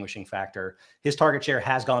the distinguishing factor. His target share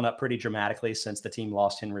has gone up pretty dramatically since the team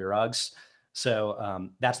lost Henry Ruggs. So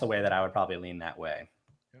that's the way that I would probably lean that way.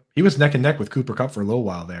 He was neck and neck with Cooper Kupp for a little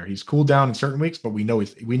while there. He's cooled down in certain weeks, but we know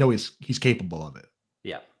he's capable of it.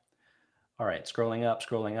 Yeah. All right. Scrolling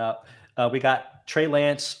up. We got Trey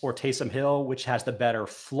Lance or Taysom Hill, which has the better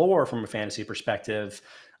floor from a fantasy perspective.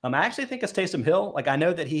 I actually think it's Taysom Hill. I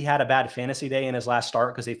know that he had a bad fantasy day in his last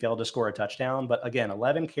start because he failed to score a touchdown. But again,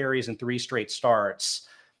 11 carries and 3 straight starts.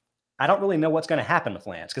 I don't really know what's going to happen with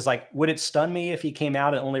Lance because, would it stun me if he came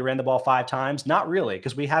out and only ran the ball 5 times? Not really,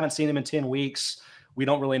 because we haven't seen him in 10 weeks. We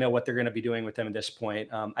don't really know what they're going to be doing with him at this point.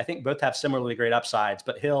 I think both have similarly great upsides,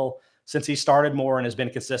 but Hill, since he started more and has been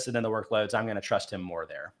consistent in the workloads, I'm going to trust him more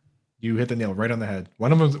there. You hit the nail right on the head.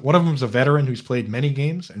 One of them's a veteran who's played many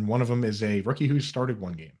games, and one of them is a rookie who's started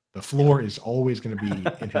 1 game. The floor is always going to be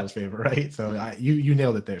in Hill's favor, right? So you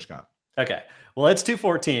nailed it there, Scott. Okay. Well, it's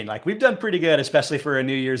 2:14. Like, we've done pretty good, especially for a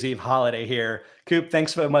New Year's Eve holiday here. Coop,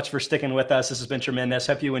 thanks so much for sticking with us. This has been tremendous.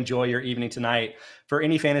 Hope you enjoy your evening tonight. For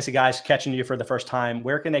any fantasy guys catching you for the first time,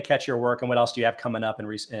 where can they catch your work, and what else do you have coming up in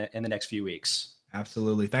the next few weeks?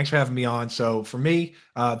 Absolutely. Thanks for having me on. So for me,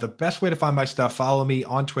 the best way to find my stuff, follow me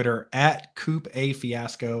on Twitter at Coop A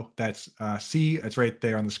Fiasco. That's it's right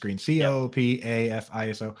there on the screen. Yep.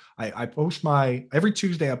 COOPAFISO. I post every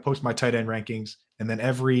Tuesday I post my tight end rankings, and then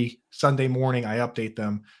every Sunday morning I update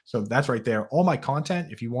them. So that's right there. All my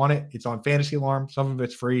content, if you want it, it's on Fantasy Alarm. Some of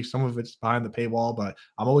it's free, some of it's behind the paywall, but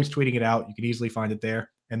I'm always tweeting it out. You can easily find it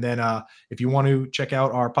there. And then if you want to check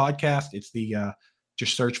out our podcast, it's the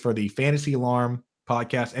just search for the Fantasy Alarm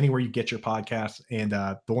podcast anywhere you get your podcasts. And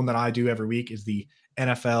the one that I do every week is the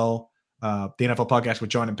NFL podcast with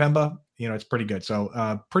John and Pemba. It's pretty good.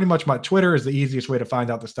 So pretty much my Twitter is the easiest way to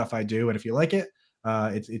find out the stuff I do. And if you like it,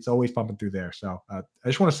 it's always pumping through there. So I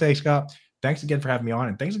just want to say, Scott, thanks again for having me on,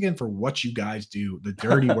 and thanks again for what you guys do, the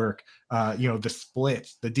dirty work, the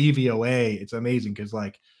splits, the DVOA. It's amazing because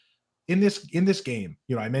like in this game,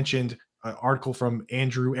 I mentioned an article from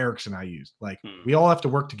Andrew Erickson I used. Like we all have to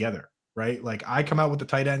work together, right? Like I come out with the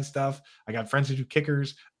tight end stuff. I got friends who do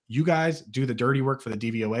kickers. You guys do the dirty work for the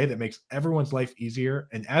DVOA that makes everyone's life easier.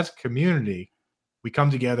 And as a community, we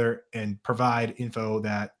come together and provide info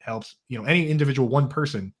that helps, any individual one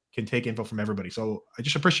person can take info from everybody. So I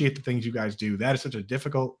just appreciate the things you guys do. That is such a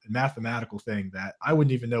difficult mathematical thing that I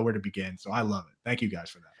wouldn't even know where to begin. So I love it. Thank you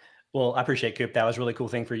guys for that. Well, I appreciate Coop. That was a really cool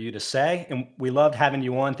thing for you to say. And we loved having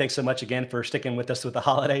you on. Thanks so much again for sticking with us with the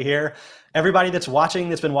holiday here. Everybody that's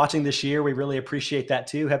been watching this year, we really appreciate that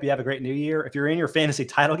too. Hope you have a great new year. If you're in your fantasy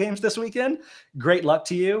title games this weekend, great luck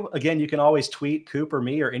to you. Again, you can always tweet Coop or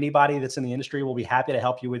me or anybody that's in the industry. We'll be happy to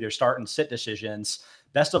help you with your start and sit decisions.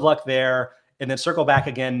 Best of luck there. And then circle back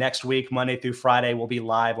again next week, Monday through Friday. We'll be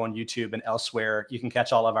live on YouTube and elsewhere. You can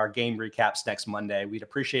catch all of our game recaps next Monday. We'd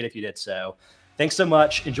appreciate if you did so. Thanks so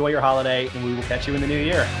much. Enjoy your holiday, and we will catch you in the new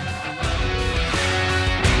year.